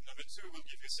 number 2 will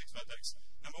give you 6-vertex.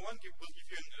 Number 1 will give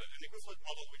you an equivalent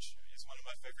model, which is one of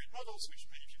my favorite models, which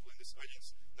many people in this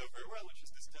audience know very well, which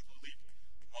is this temporal leap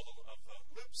model of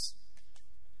loops.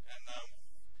 And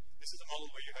this is a model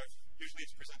where you have, usually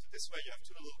it's presented this way, you have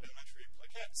 2 little elementary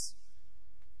plaquettes.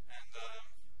 And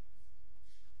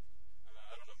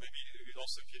I don't know, maybe it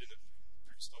also appeared in the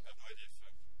previous talk, I have no idea if,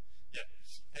 yeah.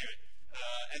 Anyway.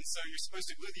 And so you're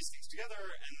supposed to glue these things together,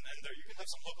 and you can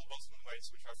have some local Boltzmann weights,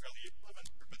 which are fairly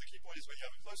equivalent, but the key point is when you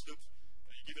have a closed loop,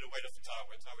 you give it a weight of tau,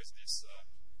 where tau is this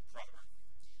parameter.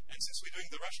 And since we're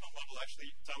doing the rational model,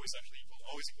 actually, tau is actually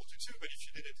always equal to 2, but if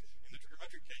you did it in the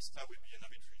trigonometric case, tau would be an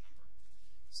arbitrary number.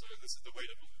 So this is the weight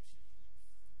of a loop.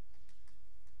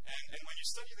 And when you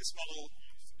study this model,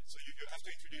 so you have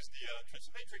to introduce the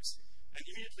transfer matrix, and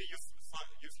immediately you find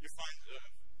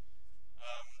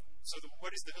so what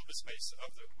is the Hilbert space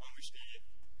on which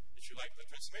if you like, the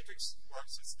transfer matrix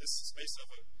works? It's this space of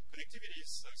connectivity,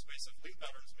 so space of link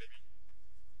patterns, maybe.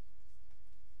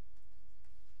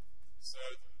 So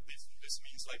this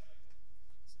means like,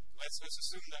 let's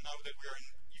assume that now that we're in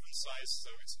even size, so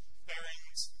it's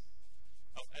pairings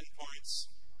of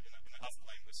endpoints in a half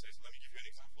plane, let's say. So let me give you an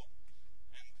example.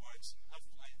 Endpoints in half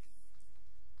plane.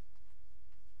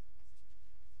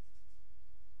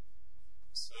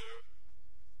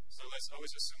 So let's always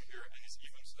assume here n is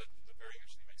even so that the pairing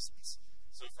actually makes sense.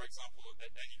 So for example, at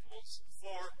n equals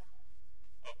 4,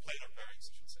 planar pairings,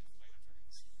 I should say, planar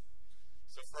pairings.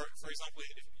 So for example,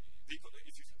 if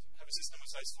you have a system of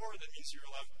size 4, that means you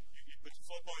put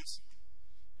 4 points,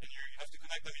 and you have to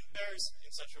connect them in pairs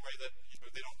in such a way that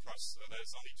they don't cross. So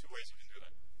there's only 2 ways you can do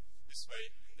that: this way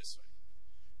and this way.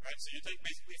 Right? So you take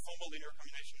basically formal linear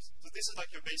combinations. So this is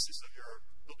like your basis of your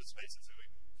Hilbert space. It's a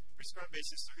prescribed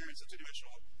basis. So here it's a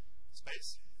 2-dimensional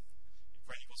space.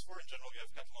 For n equals 4, in general, you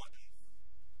have catalog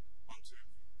onto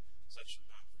such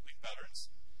link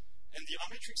patterns. And the R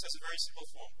matrix has a very simple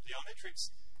form. The R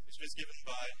matrix is just given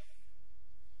by,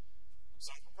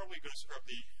 so I'm probably going to screw up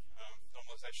the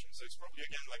normalization. So it's probably,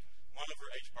 again, like 1 over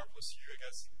h bar plus u, I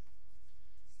guess.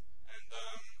 And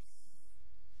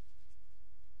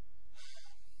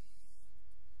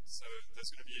so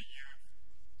there's going to be a u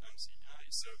times the I,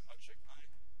 so object I.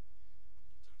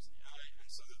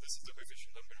 So that this is the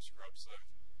coefficient I'm going to screw up. So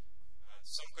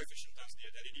some coefficient times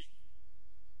the identity.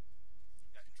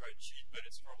 I can try to cheat, but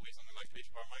it's probably something like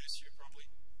h bar minus u, probably.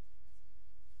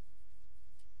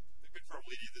 The good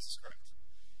probability this is correct.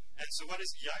 And so what is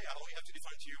EI? I only have to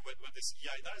define to you what this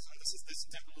EI does, and this is this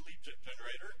temporal leap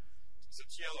generator. So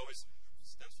TL always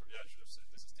stands for, I should have said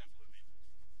this is temporal leap.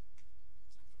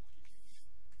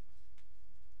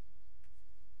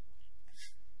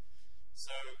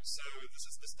 So this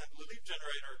is this temporal leap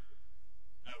generator,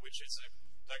 which is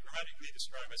diagrammatically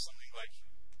described as something like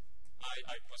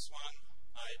I plus 1,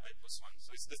 I plus 1.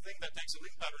 So it's the thing that takes a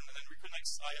link pattern and then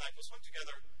reconnects I and I plus 1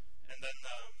 together, and then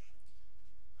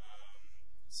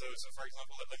so for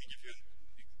example, let me give you an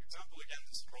example again.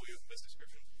 This is probably the best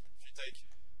description. If you take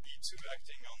E2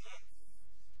 acting on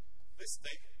this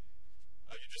thing,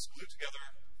 you just glue together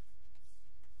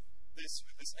this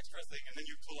with this extra thing, and then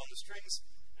you pull on the strings,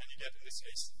 and you get, in this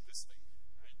case, this thing,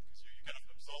 right? Because you kind of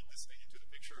absorb this thing into the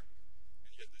picture, and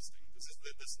you get this thing. This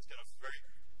is kind of very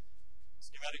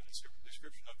schematic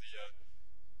description of the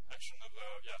action of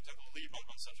temporal leap on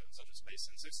such a space.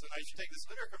 And so now if you take this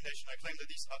linear combination, I claim that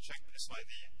these are checked by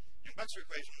the Young-Baxter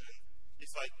equation, and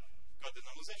if I got the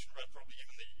normalization right, probably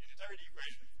even the unitarity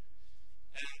equation.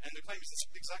 And the claim is this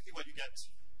is exactly what you get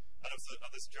out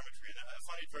of this geometry. And I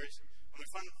find it very, when I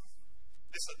found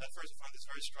this at first, I found this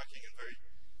very striking and very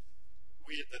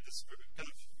weird that this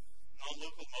kind of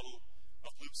non-local model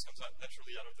of loops comes out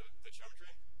naturally out of the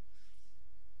geometry.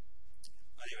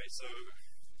 Anyway, so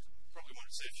probably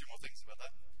want to say a few more things about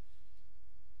that.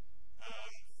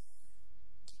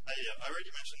 I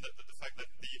already mentioned that the fact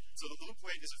that the loop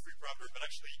weight is a free parameter, but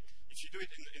actually, if you do it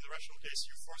in the rational case,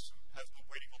 you're forced to have loop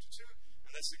weight equal to 2,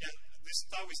 and that's again, this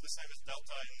tau is the same as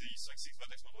delta in the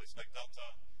sigma-vertex model. It's like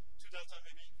delta, 2 delta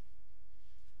maybe,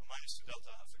 or minus 2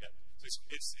 delta, I forget. So it's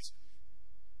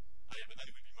but then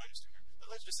it would be minus 2 here. But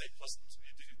let's just say plus 2.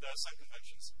 There are some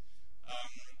conventions.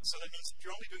 So that means if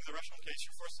you're only doing the rational case,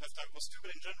 you're forced to have tau plus 2,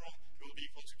 but in general, it will be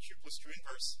equal to q plus q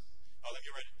inverse. Let me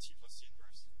write it t plus t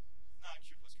inverse. No, q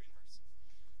plus q inverse.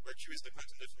 Where q is the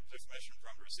quantum deformation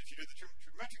parameter. So if you do the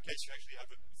trigonometric case, you actually have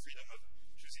a freedom of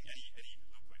choosing any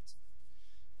loop weight.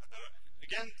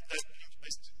 Again, that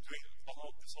implies doing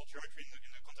this whole geometry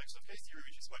in the context of case theory,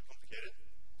 which is quite complicated.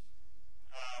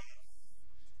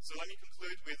 So let me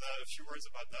conclude with a few words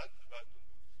about that,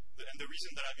 and the reason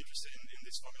that I'm interested in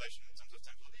this formulation in terms of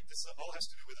temporal leap. This all has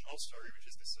to do with an old story, which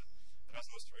is this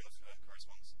Razumov Stroganov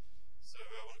correspondence. So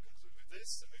I want to conclude with this,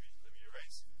 and maybe let me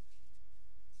erase.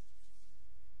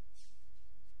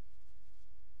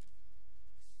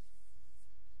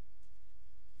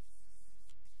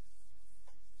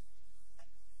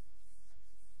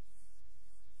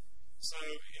 So,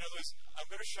 in other words, I'm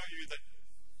going to show you that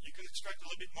you can extract a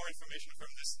little bit more information from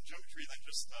this geometry than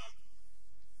just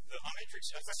the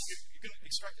matrix. In fact, you can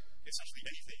extract essentially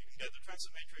anything. You can get the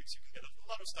transit matrix, you can get a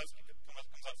lot of stuff that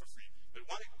comes out for free. But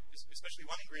especially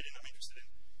one ingredient I'm interested in,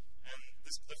 and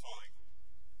this is the following.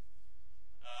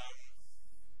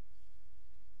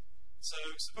 So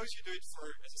suppose you do it for,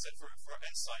 as I said, for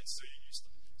n sites.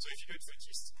 So if you do it for t,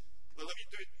 well, let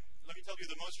me tell you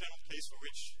the most general case for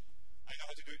which I know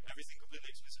how to do everything completely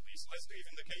explicitly. So let's do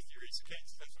even the k-theory. So k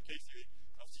stands for k-theory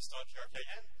of t star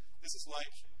grkn. This is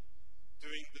like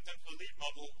doing the temporal leap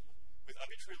model with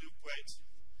arbitrary loop weight.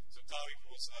 So tau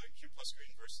equals q plus q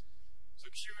inverse. So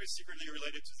q is secretly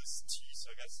related to this t,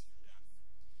 so I guess, yeah.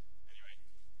 Anyway,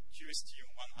 q is t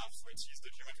 1/2, where t is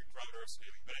the geometric parameter of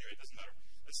scaling. But anyway, it doesn't matter.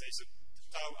 Let's say so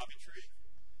tau arbitrary.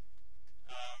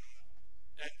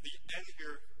 And the n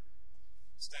here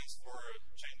stands for a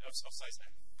chain of size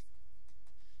n.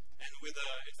 And with,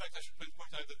 in fact, I should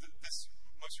point out that this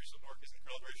most recent work is in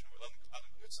collaboration with Adam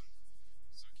Knudsen.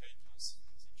 So K plus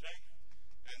J.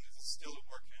 And this is still a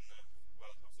work in,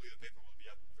 well, hopefully the paper will be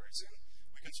up very soon.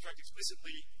 We construct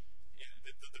explicitly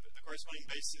the corresponding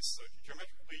basis, so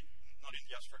geometrically, not in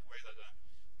the abstract way that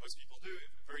most people do,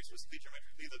 very explicitly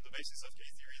geometrically, that the basis of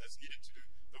K-theory that's needed to do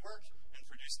the work and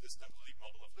produce this temporal leap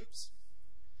model of loops.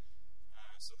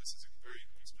 So this is a very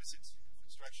explicit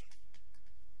construction.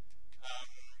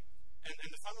 And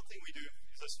the final thing we do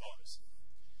is as follows.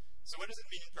 So what does it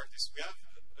mean in practice? We have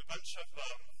a bunch of,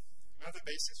 we have a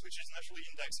basis which is naturally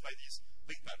indexed by these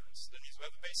link patterns. That means we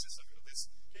have a basis of this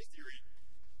K-theory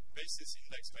basis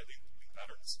indexed by link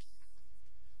patterns.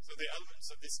 So the elements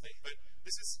of this thing, but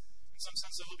this is in some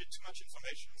sense a little bit too much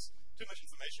information,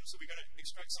 so we're going to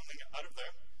extract something out of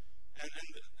there, and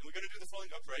we're going to do the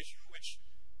following operation, which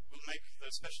will make the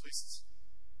specialists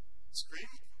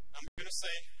scream. I'm going to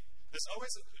say, there's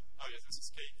always this is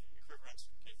K equivalent,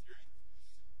 K-theory.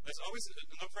 There's always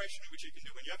an operation which you can do.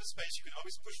 When you have a space, you can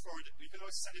always push forward, you can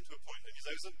always send it to a point. That means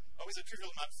there's always a trivial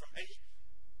map from any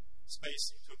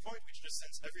space to a point, which just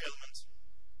sends every element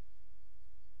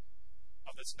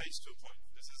of that space to a point.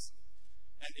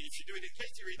 And if you do it in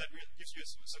K-theory, that gives you a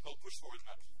so-called push-forward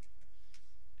map.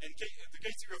 And the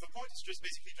gauge theory of a point is just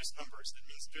basically just numbers. That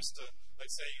means just,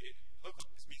 let's say, local.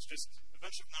 It means just a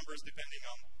bunch of numbers depending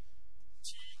on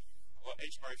t, or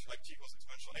h bar if you like t equals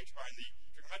exponential h bar in the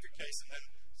trigonometric case, and then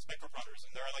spectral parameters.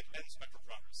 And there are like n spectral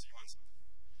parameters, C1s.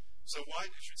 So why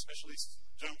should specialists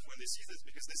jump when they see this?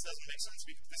 Because this doesn't make sense,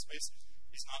 because this space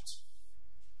is not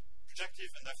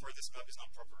projective, and therefore this map is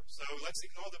not proper. So let's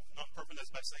ignore the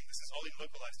non-properness by saying this is all in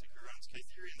localized equivalent K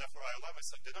theory, and therefore I allow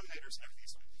myself denominators and everything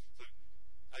is fine. So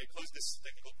I close this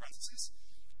technical parenthesis.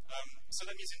 So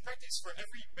that means in practice, for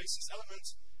every basis element,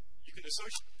 you can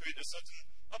associate with a certain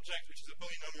object, which is a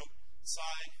polynomial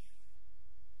psi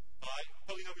by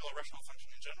polynomial or rational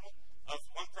function in general, of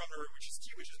one parameter, which is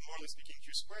t, which is more or less speaking q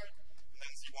squared, and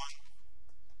then z1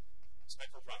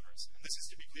 spectral parameters. And this is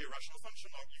typically a rational function,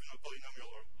 or even a polynomial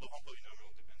or Laurent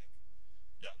polynomial, depending.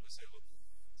 Yeah, let's say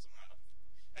something like that.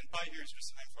 And pi here is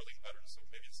just a name for a link pattern, so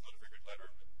maybe it's not a very good letter,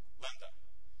 but lambda,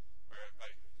 where by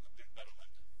link pattern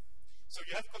lambda. So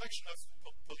you have a collection of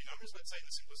polynomials, let's say in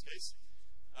the simplest case,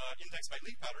 indexed by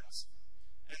link patterns.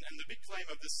 And the big claim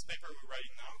of this paper we're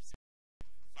writing now,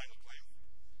 the final claim,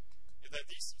 is that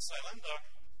these psi lambda,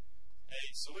 a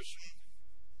solution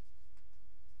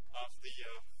of the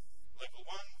level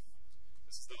 1,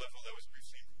 this is the level that was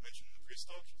briefly mentioned in the previous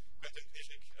talk,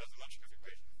 Quentin-Knižnik as the Marchikov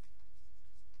equation.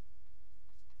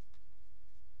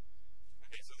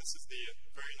 Okay, so this is the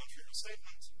very non-trivial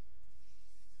statement,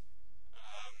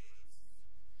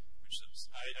 which is,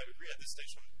 I agree at this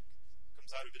stage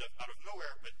comes out a bit out of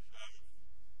nowhere, but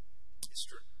it's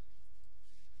true.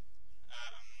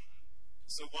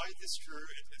 So why is this true?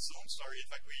 It's a long story. In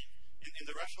fact, in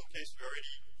the rational case, we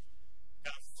already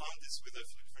kind of found this with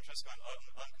Francesco and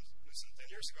Knudsen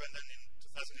 10 years ago, and then in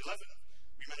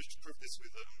 2011, we managed to prove this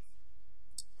with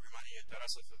Rimani,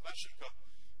 Tarasov, and Vashenko.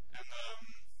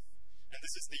 And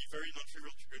this is the very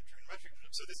non-trivial trigonometric.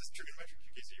 So this is trigonometric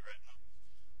UKZ, right? Not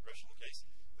rational case.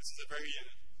 This is a very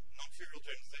non-trivial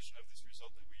generalization of this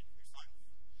result that we find.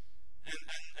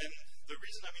 And the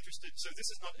reason I'm interested, so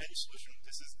this is not any solution.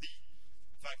 This is the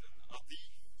fact of the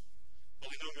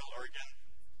polynomial, or again,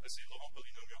 let's say Laurent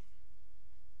polynomial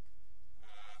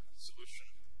solution.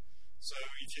 So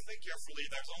if you think carefully,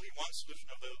 there's only one solution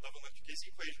of the level Case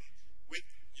equation with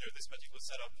this particular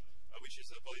setup, which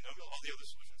is a polynomial. All the other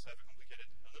solutions have a complicated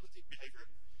analytic behavior,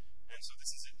 and so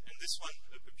this is it. And this one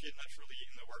appeared naturally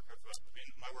in the work of in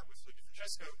my work with Felipe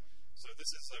Francesco. So this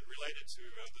is related to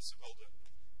the so-called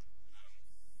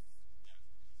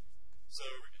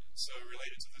so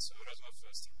related to this Razumov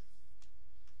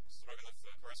Stroganov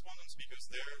correspondence, because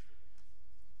they're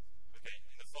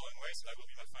in the following way. So that will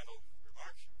be my final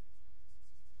remark.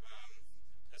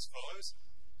 As follows.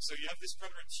 So you have this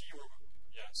parameter t,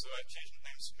 so I've changed the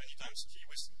names many times. T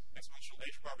with exponential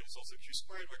h bar, but it's also q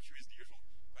squared, where q is the usual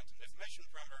quantum deformation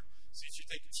parameter. So if you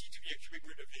take t to be a cubic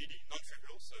root of unity,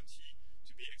 non-trivial, so t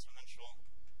to be exponential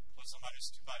plus or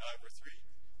minus 2 pi I over 3,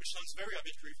 which sounds very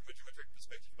arbitrary from a geometric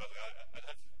perspective, but I'd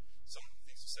have some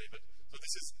things to say. But so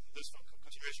this is the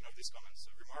continuation of this comment.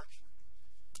 So remark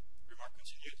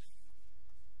continued.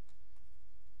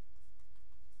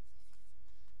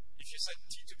 If you set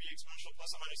t to be exponential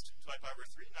plus or minus 2 pi over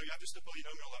 3, now you have just a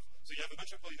polynomial of, so you have a bunch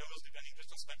of polynomials depending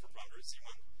just on spectral parameters,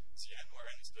 z1, zn, where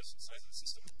n is the size of the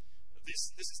system.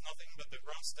 This is nothing but the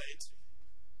ground state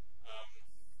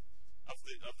of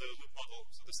the loop model,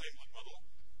 so the same loop model,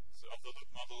 so of the loop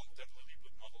model, temporally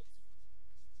loop model,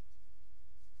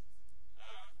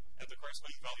 at the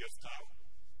corresponding value of tau.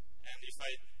 And if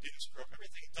I didn't screw up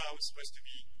everything, tau is supposed to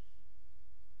be,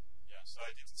 so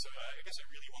I did, so I guess I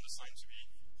really want the sign to be,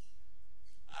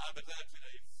 but then I put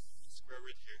a square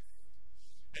root here.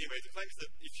 Anyway, the claim is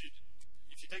that if you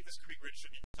take this cubic root, it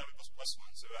should be tau equals plus 1.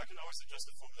 So I can always adjust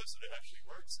the formula so that it actually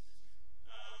works.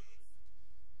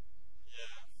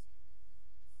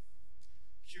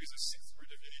 Q is a 6th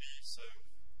root of unity, so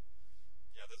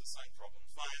there's a sign problem.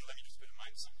 Fine, let me just put a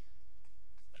minus sign.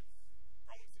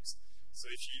 Problem fixed. So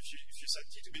if you set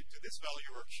t to be to this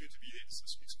value or q to be its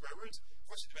square root, of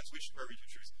course it depends which square root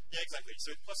you choose. Yeah, exactly.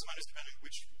 So it's plus or minus depending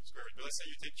which square root. But let's say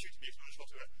you take q to be exponential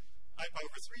to I pi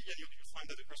over 3, and you'll find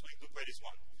that the corresponding loop weight is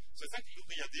 1. So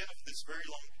effectively, at the end of this very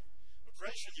long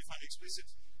operation, you find explicit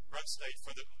ground state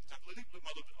for the temporally loop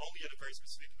model, but only at a very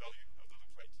specific value of the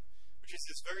loop weight, which is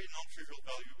this very non-trivial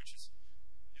value, which is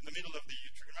in the middle of the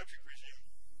trigonometric regime.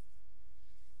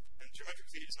 And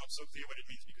geometrically, it's not so clear what it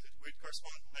means, because it would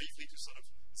correspond naively to sort of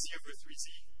z over 3z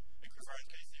equivalent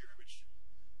K theory, which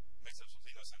makes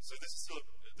absolutely no sense. So this is still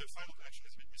the final connection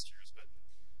is a bit mysterious, but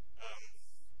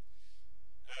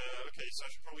okay. So I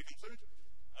should probably conclude.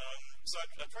 So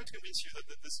I tried to convince you that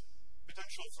this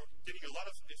potential for getting a lot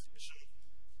of efficient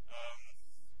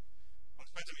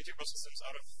quantum integrable systems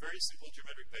out of very simple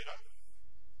geometric data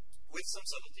with some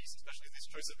subtleties, especially this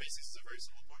choice of basis is a very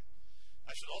simple point.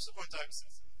 I should also point out,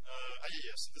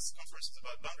 yes, this conference is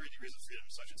about boundary degrees of freedom,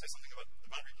 so I should say something about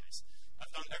the boundary case.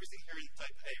 I've done everything here in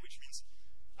type A, which means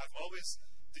I've always,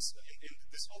 in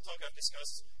this whole talk, I've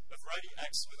discussed a variety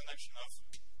X with an action of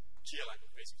GLN,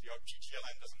 basically, or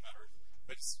PGLN, doesn't matter,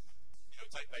 but it's,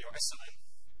 type A or SLN.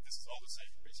 This is all the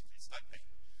same, basically, it's type A.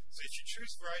 So if you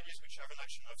choose varieties which have an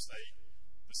action of, say,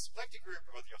 the symplectic group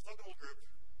or the orthogonal group,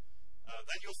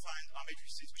 then you'll find R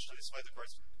matrices which satisfy the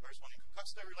corresponding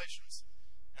Cox-Day relations,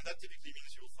 and that typically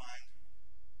means you'll find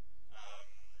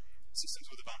systems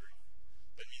with a boundary.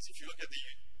 That means if you look at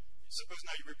suppose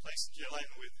now you replace GLN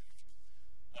with,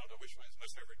 I don't know which one is my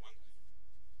favorite one.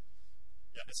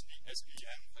 Yeah,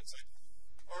 SPN, let's say,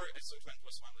 or SO2n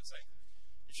plus 1, let's say.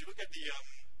 If you look at the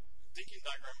thinking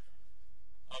diagram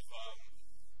of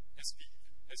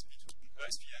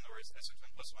SPN or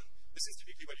SO2n plus 1, this is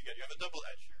typically what you get. You have a double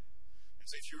edge here. And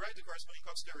so if you write the corresponding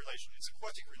Cox-Day relation, it's a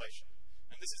quartic relation.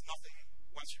 And this is nothing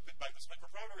once you put back this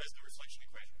microparameter as the reflection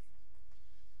equation.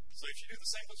 So if you do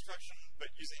the same construction,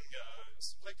 but using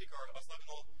symplectic or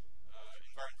orthogonal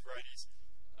invariant varieties,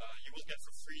 you will get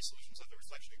for free solutions of the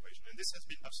reflection equation. And this has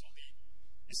been absolutely,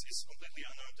 it's completely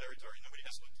unknown territory. Nobody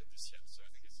has looked at this yet. So I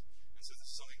think this is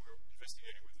something we're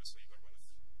investigating with this week or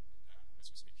as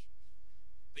we speak.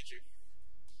 Thank you.